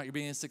determine whether or not you're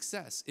being a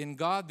success. In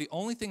God, the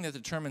only thing that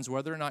determines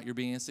whether or not you're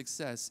being a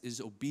success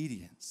is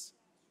obedience.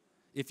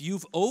 If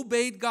you've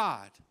obeyed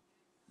God,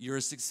 you're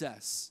a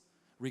success,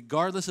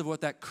 regardless of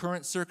what that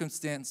current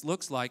circumstance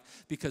looks like,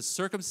 because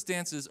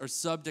circumstances are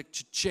subject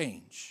to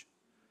change.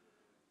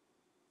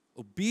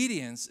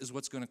 Obedience is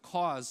what's going to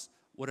cause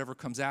whatever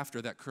comes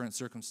after that current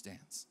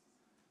circumstance.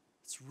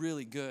 It's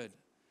really good.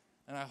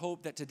 And I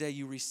hope that today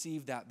you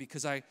receive that,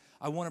 because I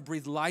want to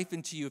breathe life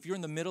into you. If you're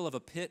in the middle of a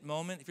pit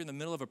moment, if you're in the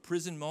middle of a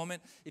prison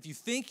moment, if you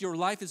think your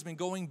life has been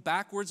going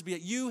backwards, but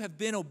yet you have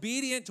been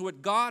obedient to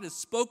what God has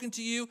spoken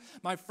to you,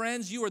 my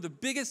friends, you are the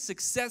biggest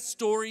success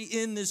story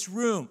in this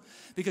room,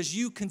 because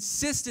you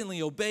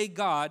consistently obey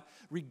God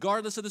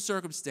regardless of the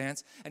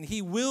circumstance, and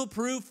He will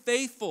prove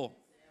faithful.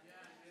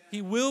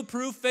 He will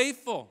prove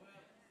faithful.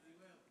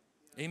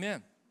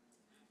 Amen.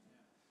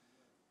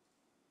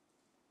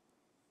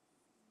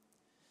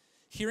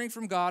 Hearing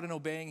from God and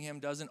obeying Him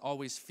doesn't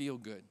always feel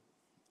good.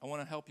 I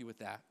want to help you with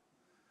that.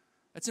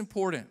 That's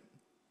important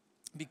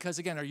because,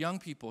 again, our young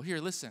people, here,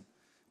 listen.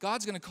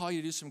 God's going to call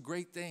you to do some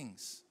great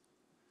things.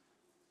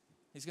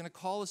 He's going to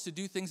call us to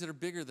do things that are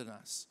bigger than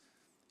us.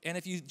 And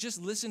if you just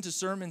listen to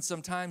sermons,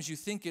 sometimes you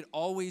think it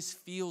always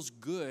feels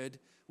good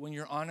when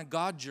you're on a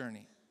God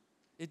journey.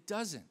 It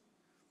doesn't.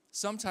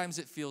 Sometimes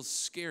it feels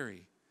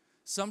scary.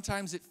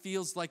 Sometimes it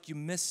feels like you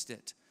missed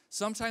it.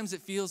 Sometimes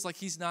it feels like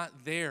He's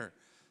not there.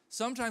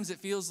 Sometimes it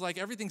feels like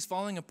everything's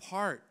falling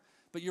apart,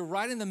 but you're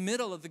right in the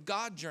middle of the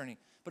God journey.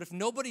 But if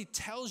nobody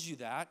tells you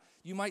that,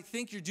 you might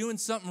think you're doing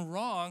something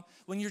wrong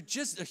when you're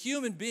just a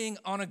human being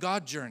on a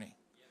God journey.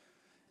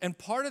 And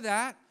part of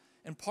that,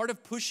 and part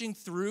of pushing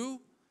through,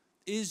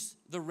 is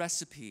the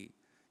recipe,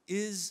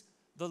 is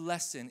the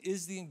lesson,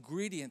 is the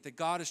ingredient that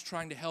God is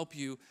trying to help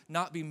you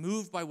not be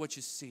moved by what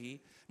you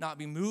see, not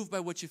be moved by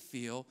what you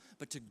feel,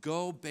 but to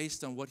go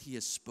based on what He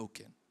has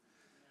spoken.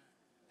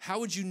 How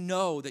would you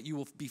know that you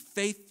will be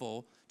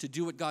faithful to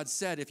do what God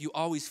said if you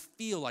always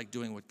feel like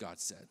doing what God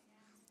said?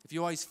 If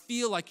you always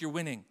feel like you're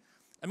winning?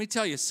 Let me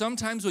tell you,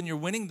 sometimes when you're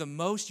winning the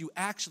most, you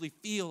actually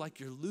feel like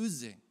you're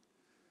losing.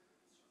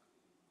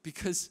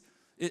 Because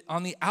it,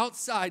 on the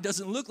outside,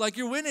 doesn't look like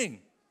you're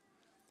winning.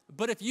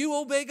 But if you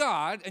obey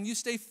God and you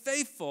stay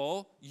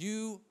faithful,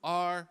 you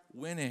are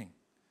winning.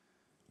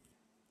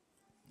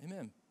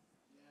 Amen.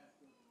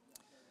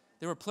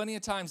 There were plenty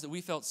of times that we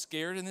felt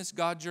scared in this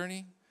God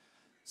journey.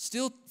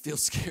 Still feel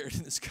scared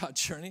in this God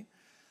journey.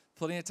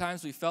 Plenty of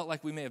times we felt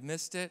like we may have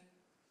missed it.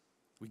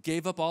 We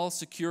gave up all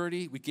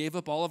security. We gave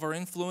up all of our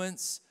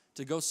influence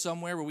to go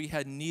somewhere where we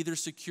had neither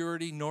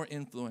security nor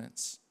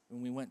influence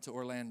when we went to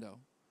Orlando.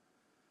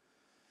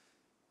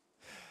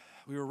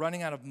 We were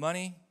running out of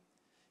money.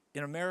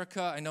 In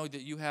America, I know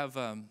that you have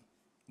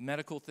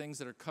medical things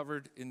that are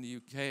covered in the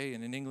UK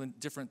and in England,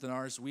 different than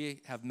ours.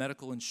 We have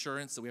medical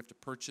insurance that we have to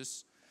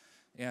purchase,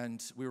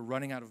 and we were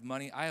running out of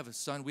money. I have a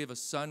son. We have a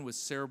son with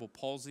cerebral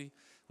palsy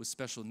with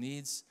special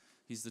needs.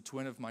 He's the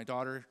twin of my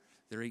daughter.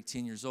 They're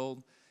 18 years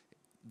old.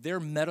 Their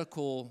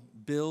medical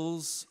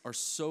bills are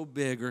so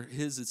big, or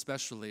his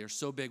especially, are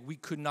so big, we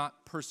could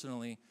not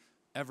personally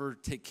ever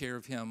take care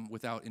of him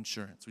without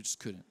insurance. We just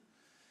couldn't.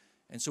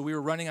 And so we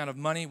were running out of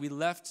money. We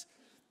left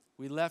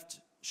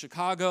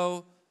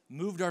Chicago,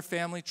 moved our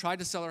family, tried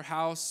to sell our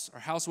house. Our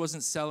house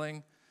wasn't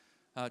selling,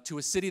 to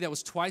a city that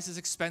was twice as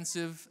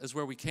expensive as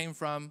where we came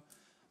from.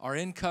 Our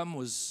income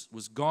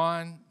was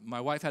gone.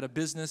 My wife had a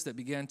business that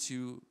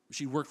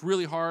she worked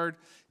really hard,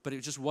 but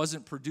it just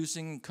wasn't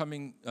producing,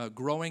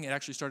 growing. It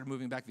actually started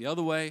moving back the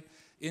other way.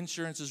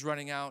 Insurance is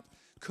running out.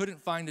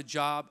 Couldn't find a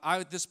job. I,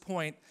 at this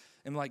point,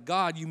 am like,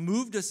 God, you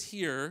moved us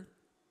here.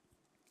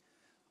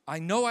 I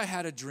know I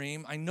had a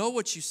dream. I know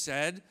what you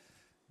said,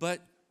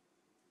 but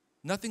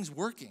nothing's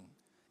working.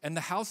 And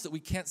the house that we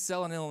can't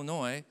sell in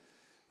Illinois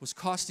was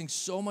costing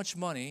so much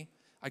money,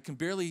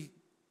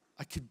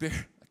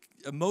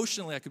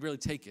 emotionally, I could barely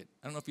take it.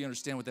 I don't know if you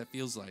understand what that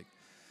feels like.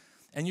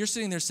 And you're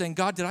sitting there saying,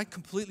 God, did I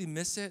completely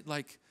miss it?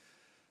 Like,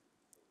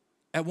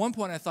 at one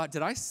point I thought,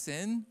 did I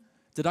sin?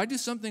 Did I do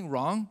something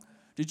wrong?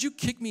 Did you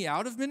kick me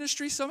out of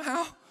ministry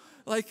somehow?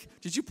 Like,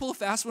 did you pull a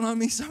fast one on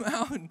me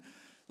somehow? And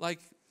like,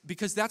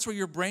 because that's where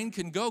your brain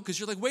can go. Because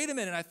you're like, wait a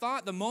minute, I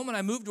thought the moment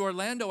I moved to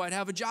Orlando, I'd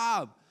have a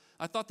job.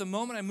 I thought the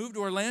moment I moved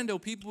to Orlando,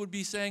 people would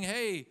be saying,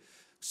 hey,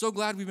 so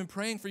glad we've been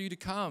praying for you to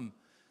come.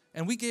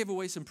 And we gave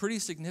away some pretty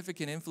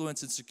significant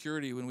influence and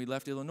security when we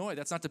left Illinois.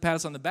 That's not to pat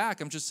us on the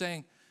back. I'm just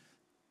saying,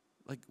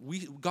 like,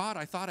 God,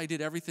 I thought I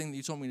did everything that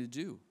you told me to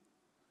do.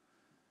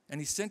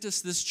 And he sent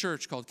us this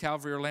church called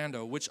Calvary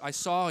Orlando, which I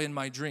saw in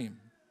my dream.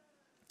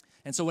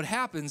 And so what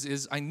happens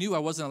is I knew I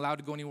wasn't allowed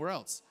to go anywhere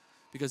else.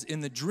 Because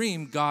in the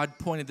dream, God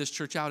pointed this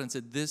church out and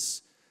said,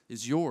 this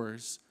is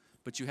yours,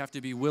 but you have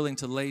to be willing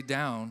to lay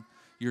down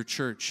your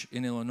church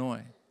in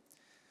Illinois.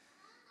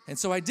 And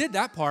so I did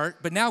that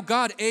part, but now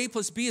God, A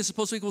plus B is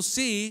supposed to equal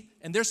C,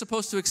 and they're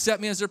supposed to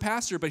accept me as their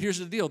pastor. But here's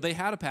the deal. They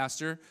had a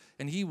pastor,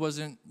 and he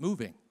wasn't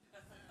moving.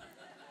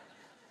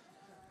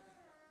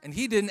 And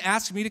he didn't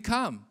ask me to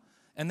come.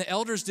 And the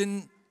elders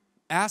didn't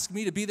ask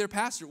me to be their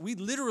pastor. We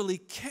literally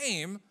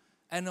came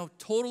in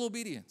total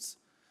obedience.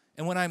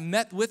 And when I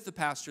met with the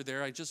pastor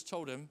there, I just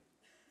told him,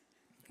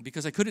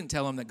 because I couldn't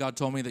tell him that God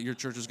told me that your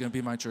church was going to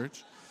be my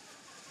church.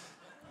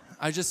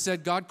 I just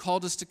said, God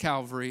called us to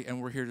Calvary,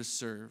 and we're here to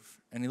serve.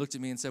 And he looked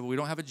at me and said, well, we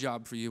don't have a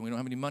job for you. And we don't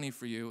have any money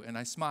for you. And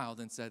I smiled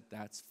and said,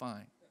 that's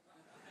fine.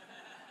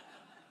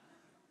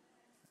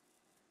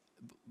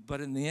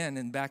 But in the end,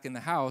 and back in the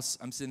house,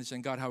 I'm sitting there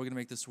saying, God, how are we going to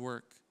make this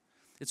work?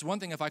 It's one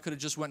thing if I could have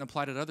just went and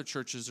applied at other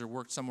churches or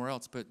worked somewhere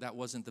else, but that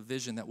wasn't the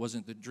vision. That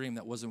wasn't the dream.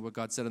 That wasn't what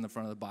God said in the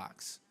front of the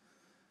box.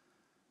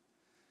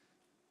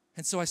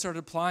 And so I started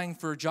applying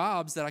for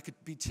jobs that I could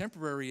be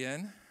temporary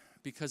in,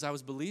 because I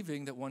was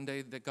believing that one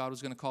day that God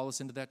was going to call us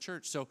into that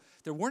church. So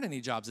there weren't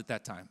any jobs at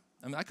that time.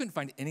 I mean, I couldn't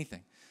find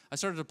anything. I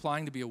started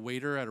applying to be a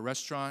waiter at a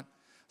restaurant,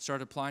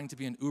 started applying to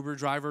be an Uber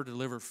driver to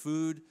deliver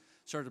food,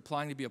 started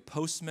applying to be a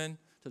postman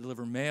to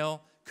deliver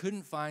mail.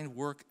 Couldn't find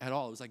work at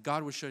all. It was like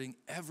God was shutting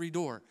every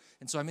door.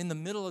 And so I'm in the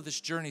middle of this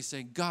journey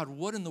saying, God,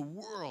 what in the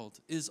world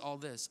is all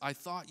this? I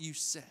thought you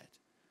said.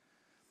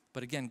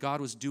 But again,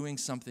 God was doing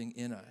something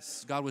in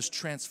us. God was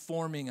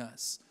transforming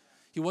us.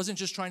 He wasn't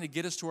just trying to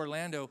get us to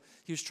Orlando.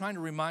 He was trying to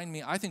remind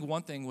me, I think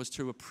one thing was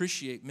to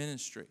appreciate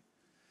ministry.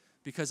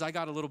 Because I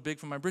got a little big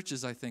for my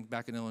britches, I think,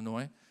 back in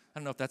Illinois. I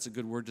don't know if that's a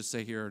good word to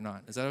say here or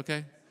not. Is that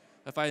okay?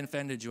 If I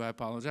offended you, I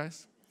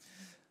apologize.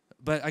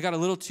 But I got a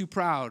little too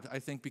proud, I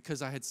think,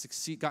 because I had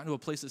gotten to a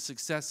place of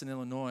success in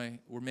Illinois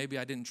where maybe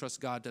I didn't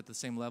trust God at the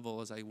same level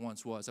as I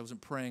once was. I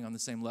wasn't praying on the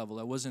same level.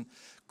 I wasn't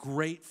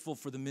grateful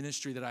for the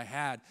ministry that I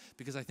had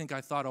because I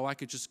thought, I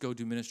could just go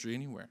do ministry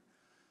anywhere.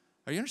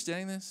 Are you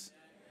understanding this?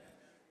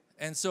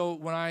 And so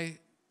when I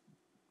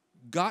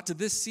got to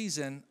this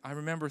season, I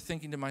remember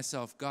thinking to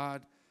myself,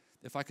 God,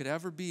 if I could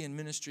ever be in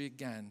ministry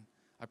again,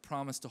 I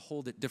promise to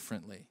hold it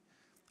differently.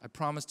 I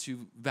promise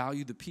to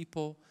value the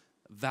people,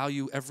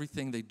 value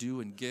everything they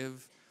do and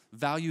give,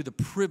 value the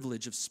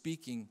privilege of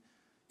speaking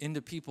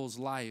into people's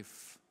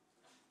life,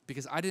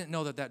 because I didn't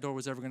know that door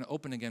was ever going to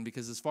open again,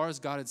 because as far as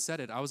God had said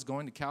it, I was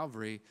going to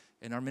Calvary,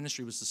 and our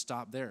ministry was to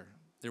stop there.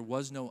 There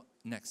was no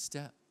next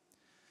step,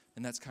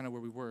 and that's kind of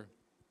where we were.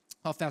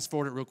 I'll fast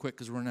forward it real quick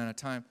because we're running out of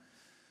time,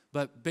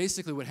 but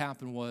basically what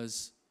happened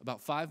was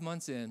about 5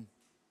 months in,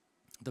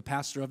 the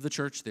pastor of the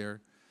church there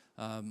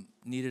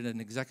needed an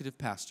executive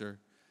pastor.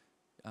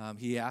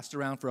 He asked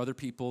around for other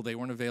people. They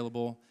weren't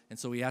available, and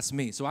so he asked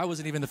me. So I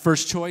wasn't even the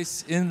first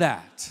choice in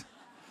that.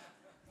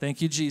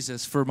 Thank you,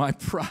 Jesus, for my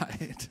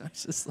pride. I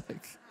was just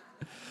like,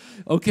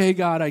 okay,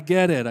 God, I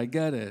get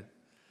it.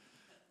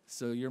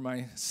 So you're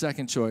my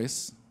second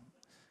choice.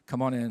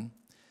 Come on in.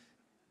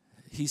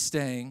 He's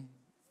staying.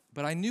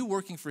 But I knew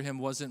working for him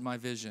wasn't my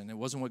vision. It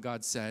wasn't what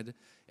God said.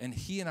 And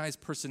he and I's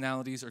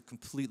personalities are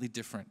completely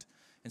different.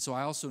 And so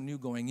I also knew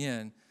going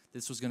in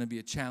this was going to be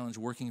a challenge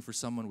working for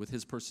someone with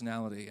his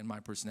personality and my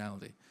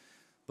personality.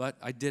 But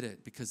I did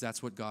it because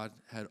that's what God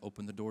had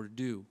opened the door to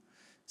do.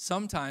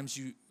 Sometimes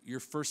your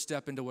first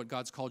step into what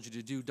God's called you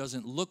to do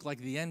doesn't look like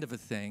the end of a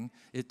thing.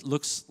 It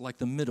looks like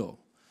the middle.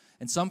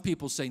 And some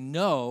people say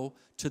no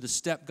to the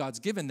step God's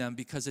given them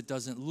because it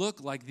doesn't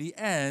look like the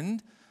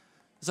end.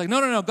 It's like,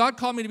 no, God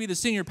called me to be the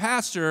senior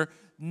pastor,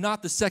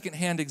 not the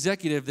second-hand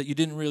executive that you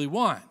didn't really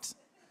want.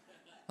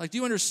 Like, do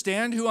you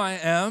understand who I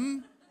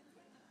am?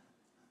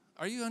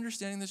 Are you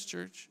understanding this,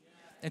 church?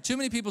 And too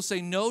many people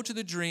say no to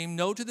the dream,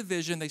 no to the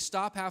vision. They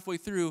stop halfway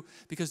through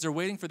because they're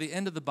waiting for the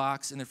end of the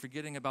box and they're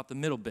forgetting about the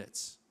middle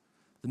bits,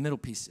 the middle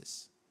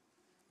pieces.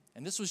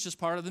 And this was just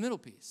part of the middle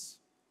piece.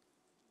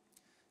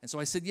 And so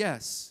I said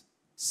yes.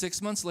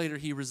 6 months later,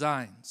 he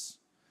resigns.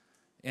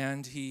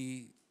 And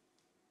he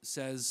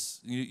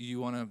says, you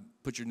want to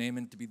put your name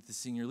in to be the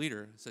senior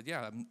leader? I said,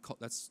 yeah,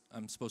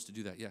 I'm supposed to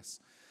do that, yes.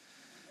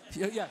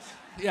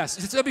 Yes,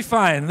 that'd be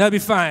fine.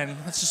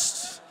 Let's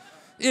just,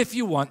 if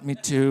you want me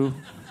to.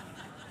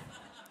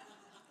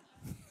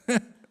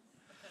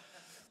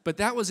 But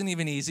that wasn't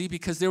even easy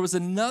because there was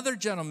another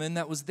gentleman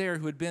that was there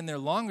who had been there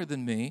longer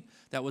than me,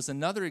 that was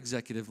another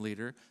executive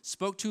leader,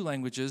 spoke 2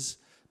 languages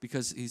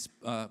because he's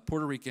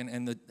Puerto Rican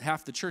and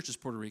half the church is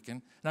Puerto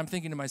Rican. And I'm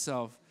thinking to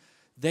myself,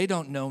 they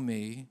don't know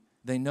me,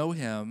 they know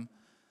him,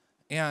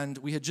 and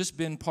we had just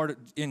been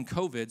in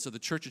COVID, so the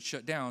church had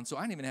shut down, so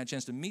I didn't even have a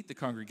chance to meet the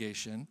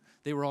congregation.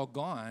 They were all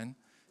gone,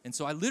 and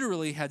so I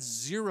literally had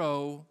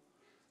 0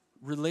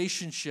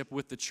 relationship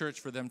with the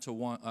church for them to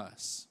want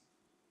us.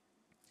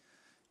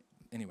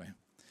 Anyway,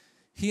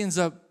 he ends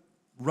up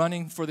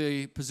running for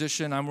the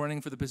position, I'm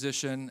running for the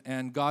position,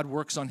 and God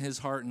works on his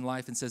heart and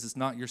life and says, it's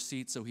not your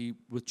seat, so he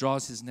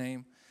withdraws his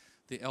name.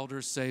 The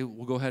elders say,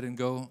 we'll go ahead and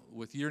go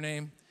with your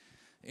name,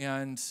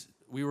 and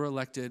we were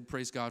elected.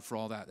 Praise God for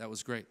all that. That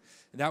was great.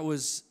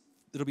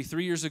 It'll be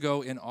 3 years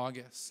ago in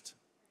August.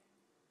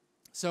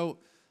 So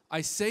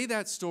I say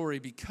that story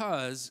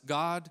because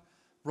God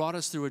brought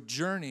us through a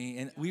journey,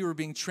 and we were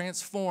being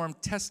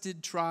transformed,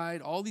 tested,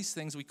 tried, all these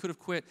things. We could have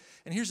quit.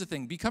 And here's the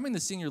thing. Becoming the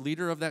senior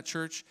leader of that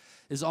church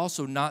is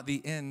also not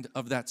the end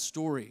of that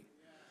story.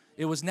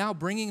 It was now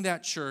bringing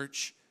that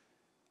church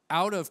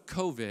out of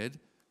COVID,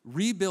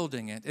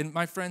 rebuilding it. And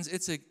my friends,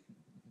 it's a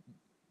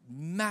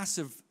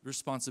massive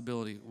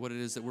responsibility, what it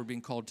is that we're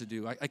being called to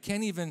do. I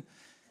can't even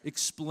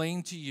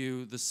explain to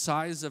you the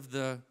size of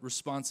the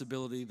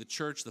responsibility, the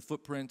church, the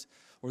footprint,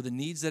 or the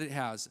needs that it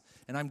has.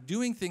 And I'm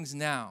doing things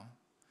now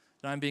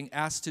that I'm being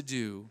asked to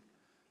do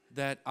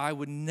that I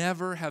would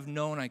never have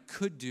known I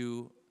could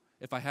do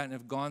if I hadn't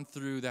have gone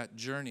through that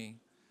journey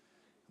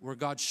where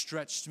God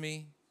stretched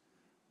me.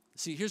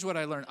 See, here's what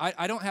I learned.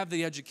 I don't have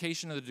the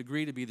education or the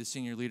degree to be the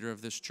senior leader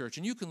of this church,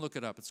 and you can look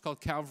it up. It's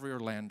called Calvary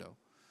Orlando.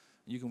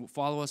 You can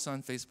follow us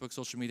on Facebook,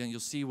 social media, and you'll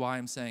see why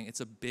I'm saying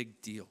it's a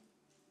big deal.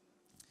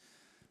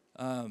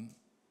 I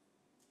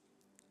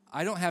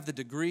don't have the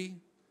degree.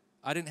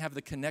 I didn't have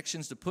the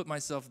connections to put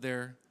myself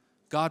there.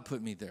 God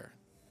put me there.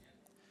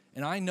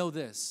 And I know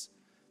this,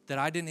 that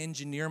I didn't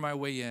engineer my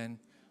way in,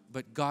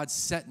 but God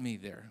set me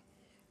there.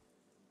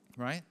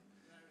 Right?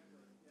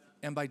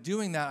 And by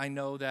doing that, I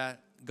know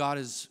that God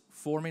is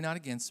for me, not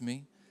against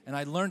me. And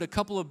I learned a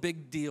couple of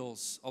big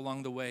deals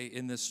along the way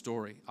in this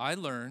story. I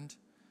learned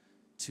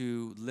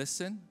to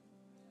listen,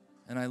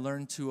 and I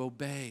learned to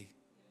obey,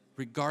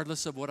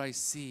 regardless of what I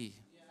see.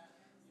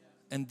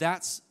 And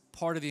that's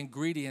part of the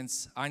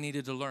ingredients I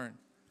needed to learn.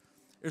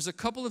 There's a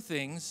couple of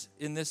things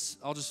in this.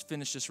 I'll just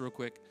finish this real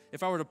quick.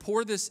 If I were to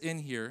pour this in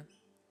here,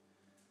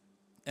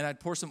 and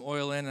I'd pour some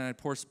oil in, and I'd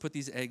put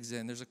these eggs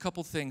in, there's a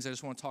couple things I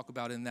just want to talk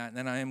about in that, and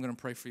then I am going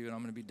to pray for you, and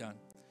I'm going to be done.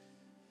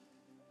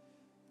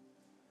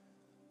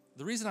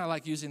 The reason I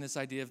like using this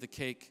idea of the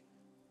cake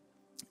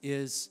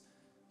is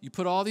you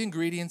put all the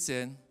ingredients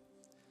in,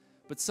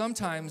 but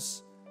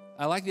sometimes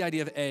I like the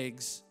idea of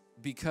eggs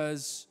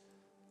because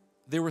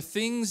there were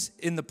things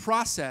in the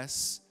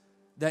process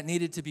that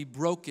needed to be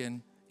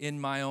broken in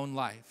my own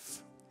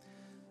life.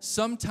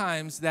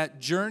 Sometimes that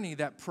journey,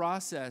 that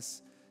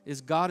process,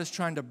 is God is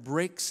trying to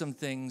break some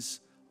things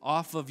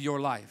off of your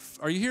life.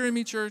 Are you hearing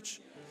me, church?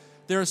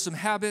 There are some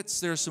habits,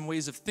 there are some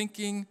ways of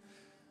thinking,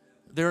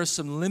 there are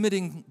some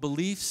limiting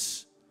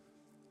beliefs,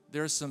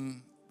 there are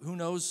some, who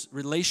knows,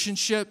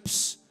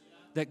 relationships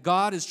that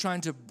God is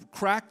trying to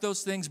crack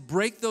those things,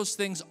 break those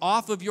things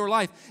off of your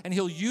life. And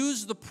He'll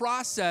use the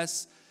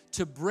process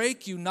to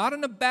break you, not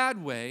in a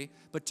bad way,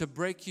 but to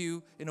break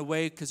you in a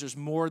way because there's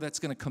more that's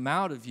going to come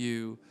out of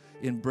you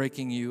in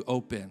breaking you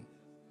open.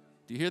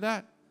 Do you hear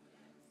that?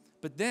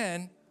 But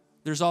then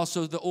there's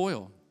also the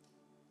oil,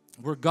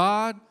 where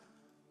God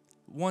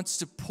wants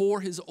to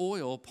pour his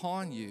oil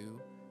upon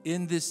you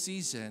in this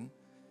season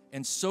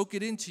and soak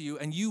it into you.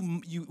 And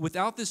you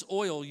without this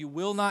oil, you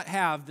will not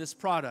have this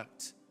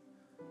product.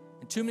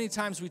 And too many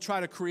times we try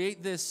to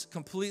create this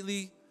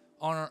completely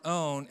on our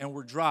own and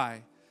we're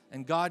dry.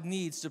 And God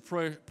needs to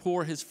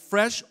pour his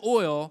fresh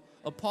oil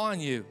upon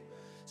you.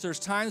 So there's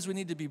times we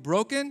need to be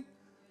broken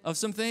of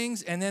some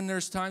things, and then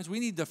there's times we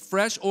need the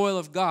fresh oil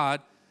of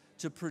God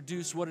to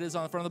produce what it is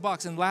on the front of the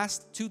box. And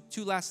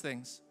two last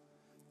things.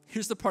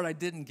 Here's the part I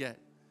didn't get.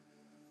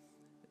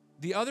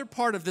 The other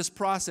part of this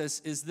process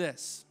is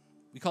this.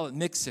 We call it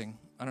mixing.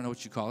 I don't know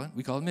what you call it.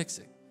 We call it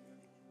mixing.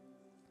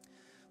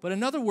 But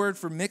another word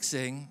for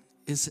mixing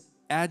is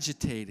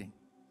agitating.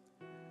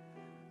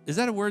 Is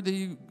that a word that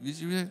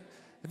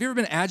have you ever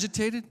been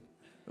agitated?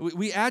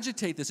 We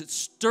agitate this. It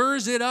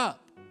stirs it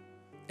up.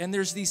 And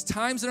there's these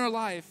times in our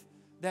life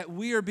that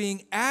we are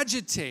being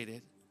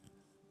agitated.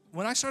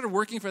 When I started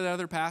working for that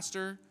other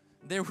pastor,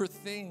 there were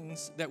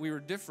things that we were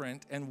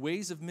different and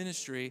ways of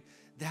ministry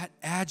that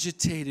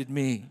agitated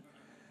me.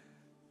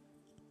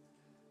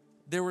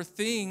 There were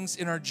things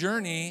in our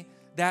journey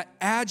that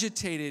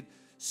agitated,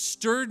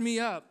 stirred me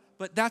up,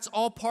 but that's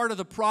all part of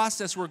the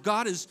process where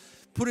God is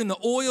putting the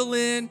oil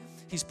in,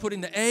 he's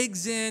putting the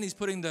eggs in, he's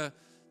putting the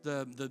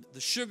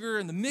sugar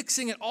and the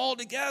mixing it all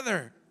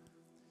together.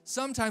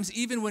 Sometimes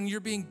even when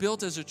you're being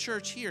built as a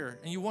church here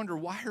and you wonder,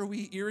 why are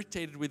we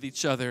irritated with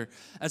each other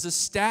as a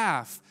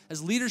staff,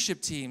 as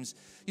leadership teams?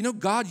 You know,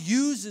 God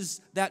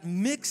uses that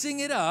mixing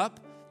it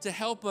up to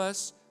help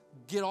us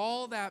get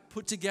all that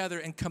put together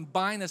and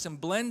combine us and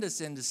blend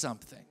us into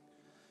something.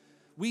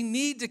 We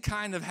need to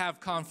kind of have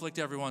conflict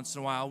every once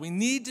in a while. We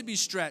need to be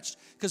stretched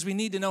because we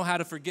need to know how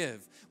to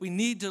forgive. We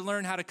need to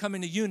learn how to come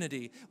into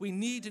unity. We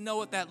need to know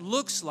what that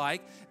looks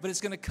like, but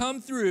it's going to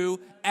come through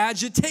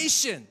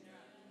agitation.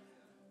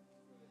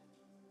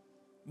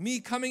 Me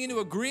coming into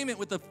agreement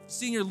with a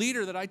senior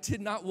leader that I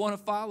did not want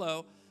to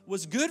follow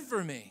was good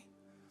for me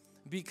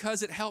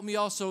because it helped me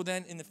also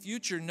then in the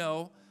future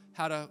know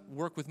how to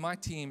work with my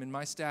team and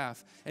my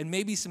staff. And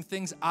maybe some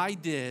things I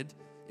did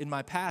in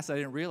my past I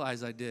didn't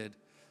realize I did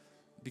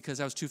because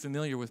I was too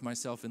familiar with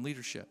myself in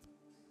leadership.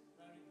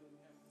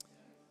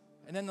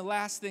 And then the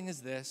last thing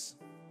is this.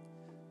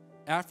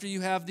 After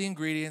you have the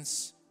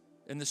ingredients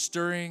and the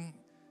stirring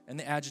and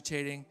the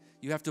agitating,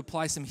 you have to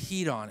apply some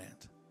heat on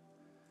it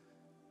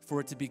for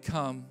it to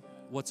become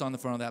what's on the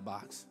front of that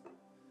box.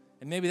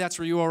 And maybe that's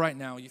where you are right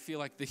now. You feel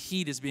like the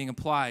heat is being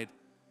applied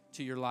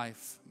to your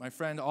life. My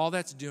friend, all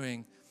that's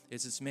doing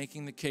is it's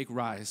making the cake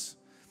rise.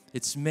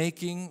 It's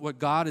making what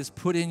God has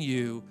put in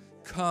you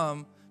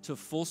come to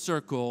full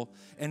circle.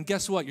 And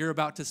guess what? You're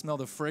about to smell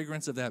the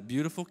fragrance of that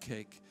beautiful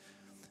cake.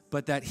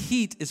 But that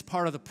heat is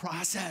part of the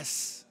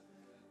process.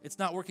 It's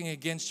not working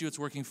against you. It's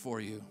working for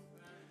you.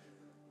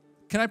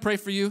 Can I pray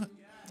for you?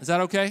 Is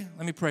that okay?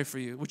 Let me pray for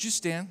you. Would you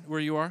stand where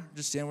you are?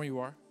 Just stand where you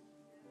are.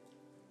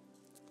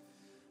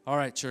 All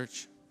right,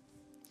 church.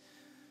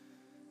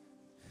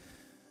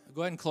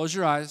 Go ahead and close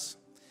your eyes.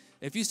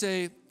 If you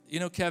say, you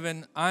know,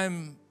 Kevin, I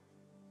am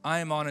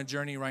on a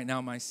journey right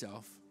now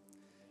myself,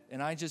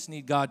 and I just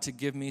need God to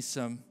give me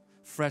some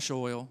fresh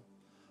oil,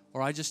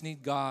 or I just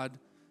need God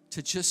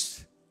to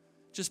just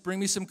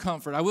bring me some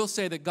comfort. I will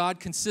say that God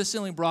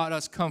consistently brought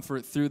us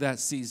comfort through that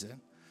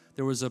season.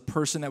 There was a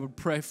person that would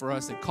pray for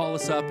us. They'd call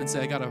us up and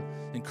say, I got an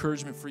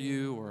encouragement for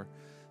you or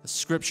a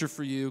scripture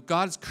for you.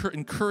 God is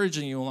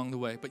encouraging you along the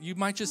way. But you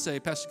might just say,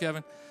 Pastor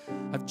Kevin,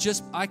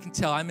 I can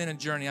tell I'm in a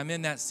journey. I'm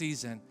in that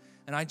season.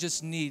 And I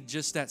just need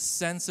just that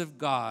sense of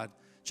God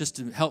just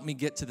to help me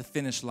get to the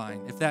finish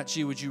line. If that's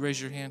you, would you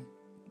raise your hand?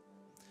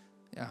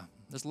 Yeah,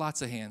 there's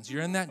lots of hands.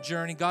 You're in that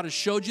journey. God has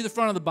showed you the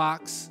front of the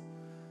box.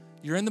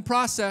 You're in the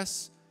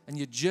process. And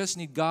you just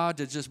need God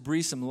to just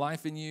breathe some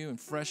life in you and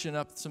freshen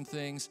up some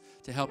things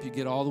to help you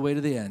get all the way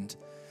to the end.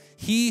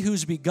 He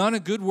who's begun a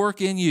good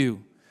work in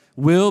you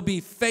will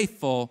be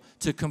faithful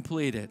to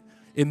complete it.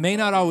 It may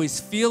not always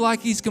feel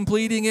like he's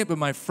completing it, but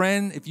my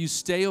friend, if you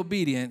stay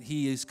obedient,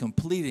 he is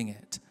completing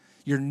it.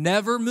 You're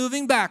never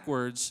moving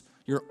backwards.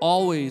 You're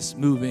always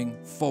moving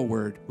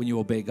forward when you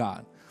obey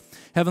God.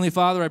 Heavenly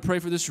Father, I pray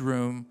for this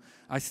room.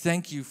 I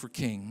thank you for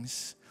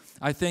kings.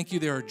 I thank you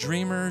there are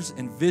dreamers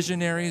and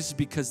visionaries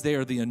because they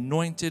are the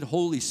anointed,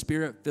 Holy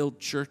Spirit-filled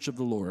church of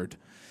the Lord.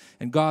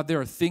 And God, there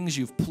are things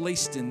you've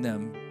placed in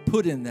them,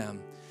 put in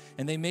them,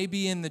 and they may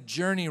be in the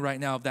journey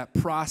right now of that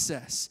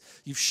process.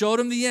 You've showed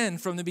them the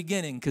end from the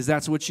beginning because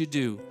that's what you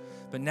do.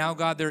 But now,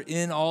 God, they're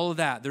in all of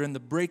that. They're in the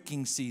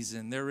breaking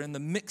season. They're in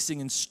the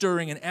mixing and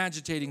stirring and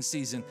agitating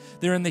season.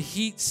 They're in the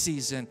heat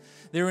season.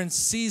 They're in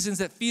seasons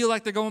that feel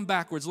like they're going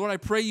backwards. Lord, I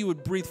pray you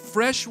would breathe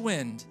fresh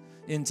wind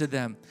into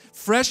them,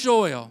 fresh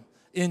oil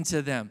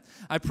into them.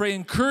 I pray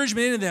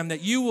encouragement into them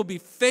that you will be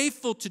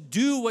faithful to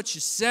do what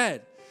you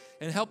said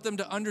and help them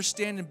to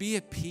understand and be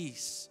at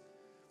peace.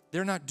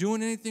 They're not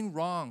doing anything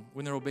wrong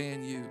when they're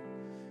obeying you.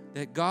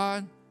 That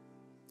God,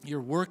 you're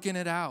working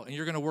it out and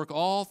you're going to work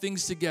all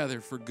things together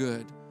for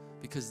good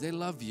because they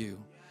love you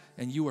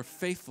and you are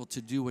faithful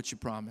to do what you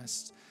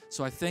promised.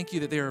 So I thank you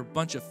that there are a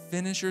bunch of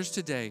finishers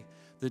today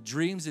The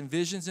dreams and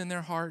visions in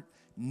their heart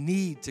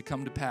need to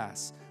come to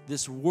pass.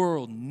 This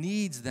world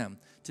needs them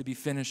to be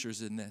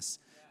finishers in this.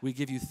 We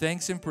give you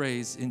thanks and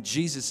praise in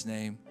Jesus'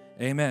 name.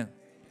 Amen.